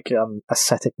they're like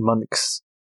ascetic monks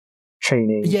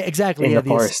training. Yeah, exactly. In yeah, the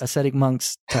forest. These ascetic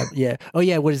monks type. Yeah. Oh,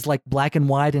 yeah. What is like black and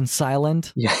white and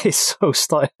silent? Yeah, it's so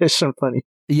stylish and funny.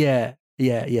 Yeah.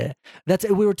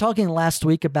 We were talking last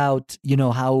week about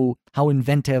how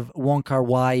inventive Wong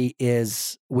Kar-wai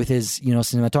is with his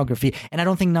cinematography, and I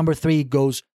don't think number 3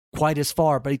 goes quite as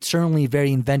far, but it's certainly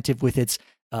very inventive with its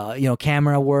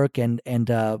camera work and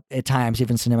at times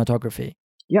even cinematography.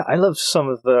 Yeah, I love some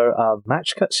of the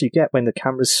match cuts you get when the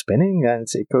camera's spinning and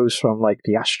it goes from like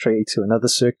the ashtray to another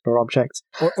circular object,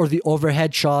 or the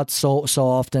overhead shots so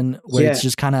often where it's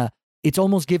just kind of. It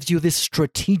almost gives you this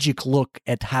strategic look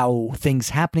at how things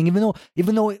happening,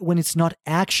 even though when it's not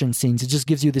action scenes, it just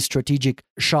gives you this strategic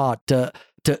shot to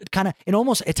kind of, and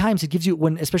almost at times it gives you,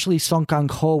 when especially Song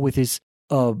Kang-ho with his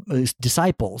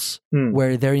disciples,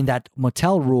 where they're in that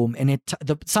motel room, and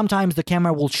sometimes the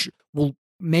camera will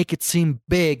make it seem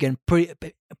big and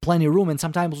plenty of room, and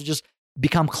sometimes will just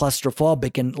become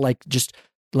claustrophobic and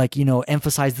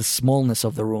emphasize the smallness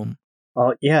of the room.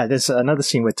 Oh, yeah, there's another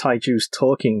scene where Taiju's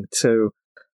talking to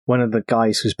one of the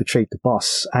guys who's betrayed the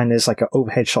boss, and there's like an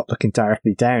overhead shot looking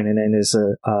directly down, and then there's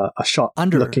a shot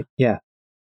under. Looking, yeah.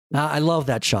 I love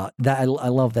that shot. I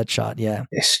love that shot, yeah.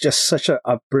 It's just such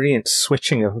a brilliant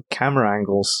switching of camera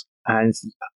angles, and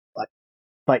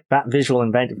like that visual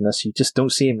inventiveness you just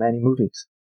don't see in many movies.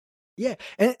 Yeah,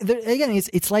 and again,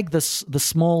 it's like the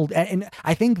small, and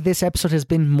I think this episode has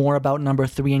been more about number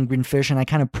 3 and Greenfish, and I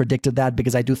kind of predicted that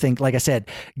because I do think, like I said,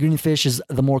 Greenfish is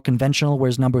the more conventional,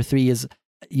 whereas number 3 is,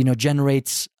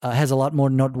 generates, has a lot more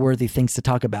noteworthy things to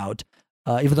talk about.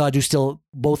 Even though I do still,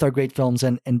 both are great films,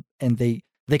 and they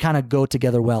kind of go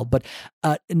together well. But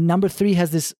number 3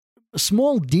 has this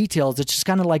small details that just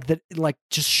kind of like that, like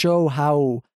just show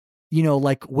how,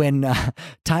 like when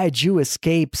Taiju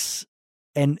escapes.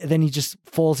 And then he just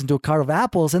falls into a cart of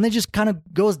apples, and then just kind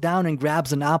of goes down and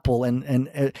grabs an apple, and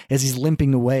as he's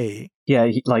limping away. Yeah,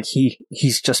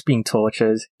 he's just being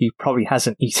tortured. He probably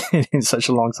hasn't eaten in such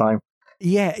a long time.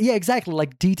 Yeah, exactly.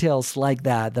 Like details like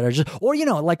that are just, or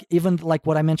like even like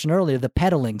what I mentioned earlier, the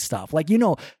pedaling stuff. Like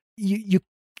you'd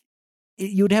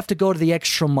have to go to the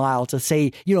extra mile to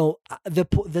say,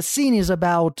 the scene is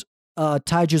about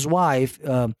Taiju's wife.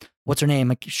 What's her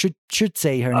name? I should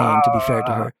say her name to be fair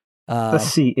to her. Let's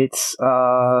see, it's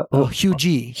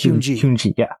Hyun-ji.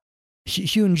 Hyun-ji, yeah.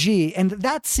 Hyun-ji, and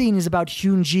that scene is about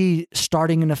Hyun-ji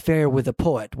starting an affair with a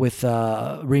poet, with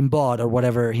Rimbaud or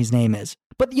whatever his name is.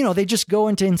 But they just go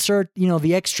into insert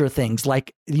the extra things,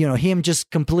 like him just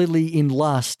completely in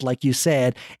lust, like you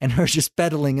said, and her just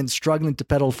pedaling and struggling to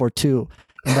pedal for 2,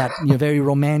 and that very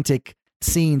romantic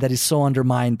scene that is so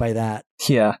undermined by that.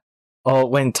 Yeah. Or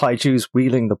when Taiju's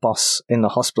wheeling the boss in the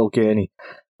hospital gurney.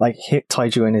 Like hit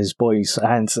Taiju and his boys,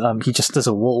 and he just does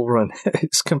a wall run.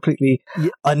 It's completely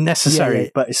unnecessary,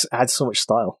 but it adds so much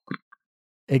style.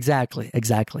 Exactly.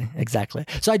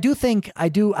 So I do think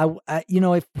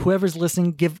if whoever's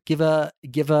listening, give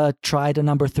a try to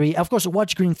number 3. Of course,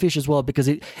 watch Greenfish as well, because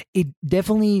it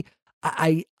definitely.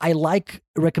 I like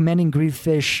recommending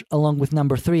Greenfish along with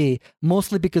number 3,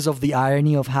 mostly because of the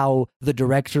irony of how the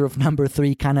director of number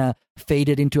 3 kind of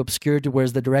faded into obscurity,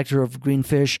 whereas the director of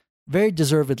Greenfish very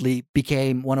deservedly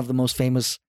became one of the most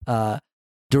famous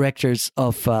directors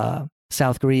of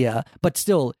South Korea. But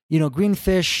still,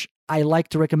 Greenfish, I like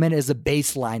to recommend as a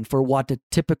baseline for what a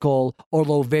typical,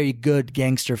 although very good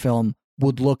gangster film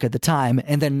would look at the time.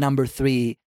 And then number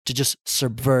 3 to just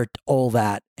subvert all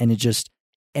that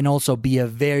and also be a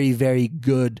very, very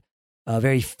good,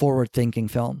 very forward-thinking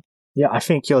film. Yeah, I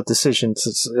think your decision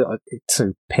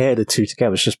to pair the two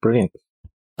together is just brilliant.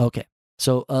 Okay.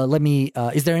 So let me,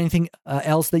 is there anything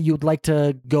else that you'd like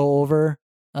to go over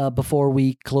before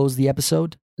we close the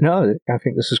episode? No, I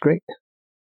think this is great.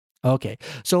 Okay.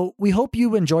 So we hope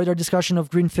you enjoyed our discussion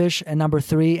of Greenfish and number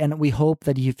 3, and we hope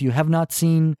that if you have not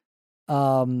seen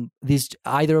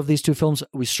either of these two films,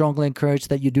 we strongly encourage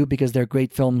that you do, because they're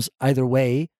great films either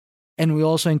way. And we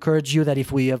also encourage you that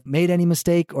if we have made any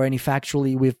mistake or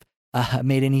we've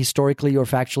made any historically or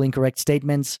factually incorrect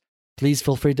statements, please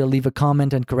feel free to leave a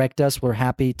comment and correct us. We're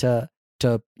happy to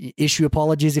issue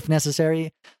apologies if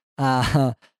necessary.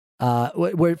 For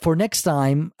next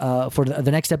time, for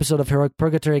the next episode of Heroic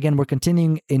Purgatory, again, we're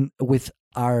continuing with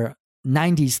our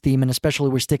 90s theme, and especially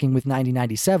we're sticking with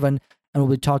 1997, and we'll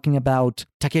be talking about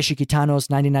Takeshi Kitano's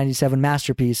 1997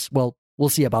 masterpiece. Well, we'll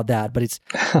see about that, but it's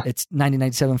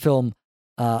 1997 film.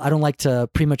 I don't like to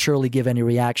prematurely give any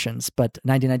reactions, but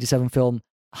 1997 film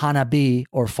Hanabi,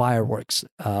 or Fireworks,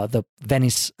 the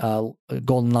Venice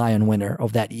Golden Lion winner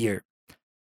of that year.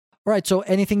 All right, so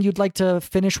anything you'd like to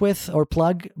finish with or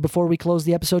plug before we close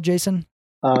the episode, Jason?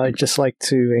 I'd just like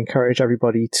to encourage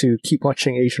everybody to keep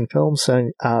watching Asian films,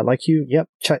 and you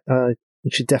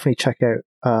should definitely check out,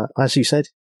 as you said,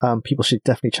 people should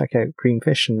definitely check out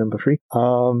Greenfish and Number 3.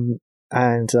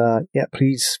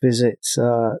 Please visit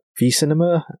V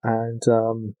Cinema and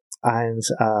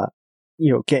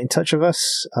get in touch with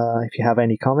us if you have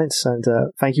any comments, and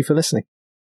thank you for listening.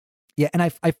 Yeah, and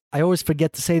I always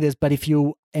forget to say this, but if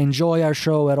you enjoy our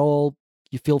show at all,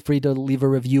 you feel free to leave a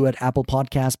review at Apple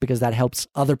Podcasts, because that helps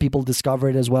other people discover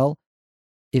it as well.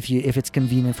 If it's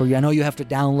convenient for you, I know you have to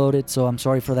download it, so I'm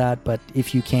sorry for that. But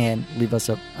if you can, leave us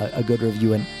a good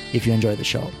review, and if you enjoy the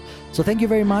show. So thank you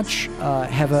very much.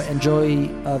 Enjoy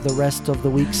the rest of the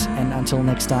weeks, and until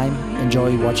next time,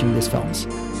 enjoy watching these films.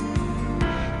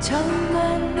 처음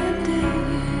만난 때의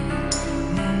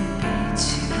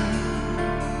눈빛이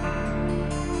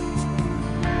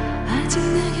아직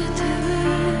내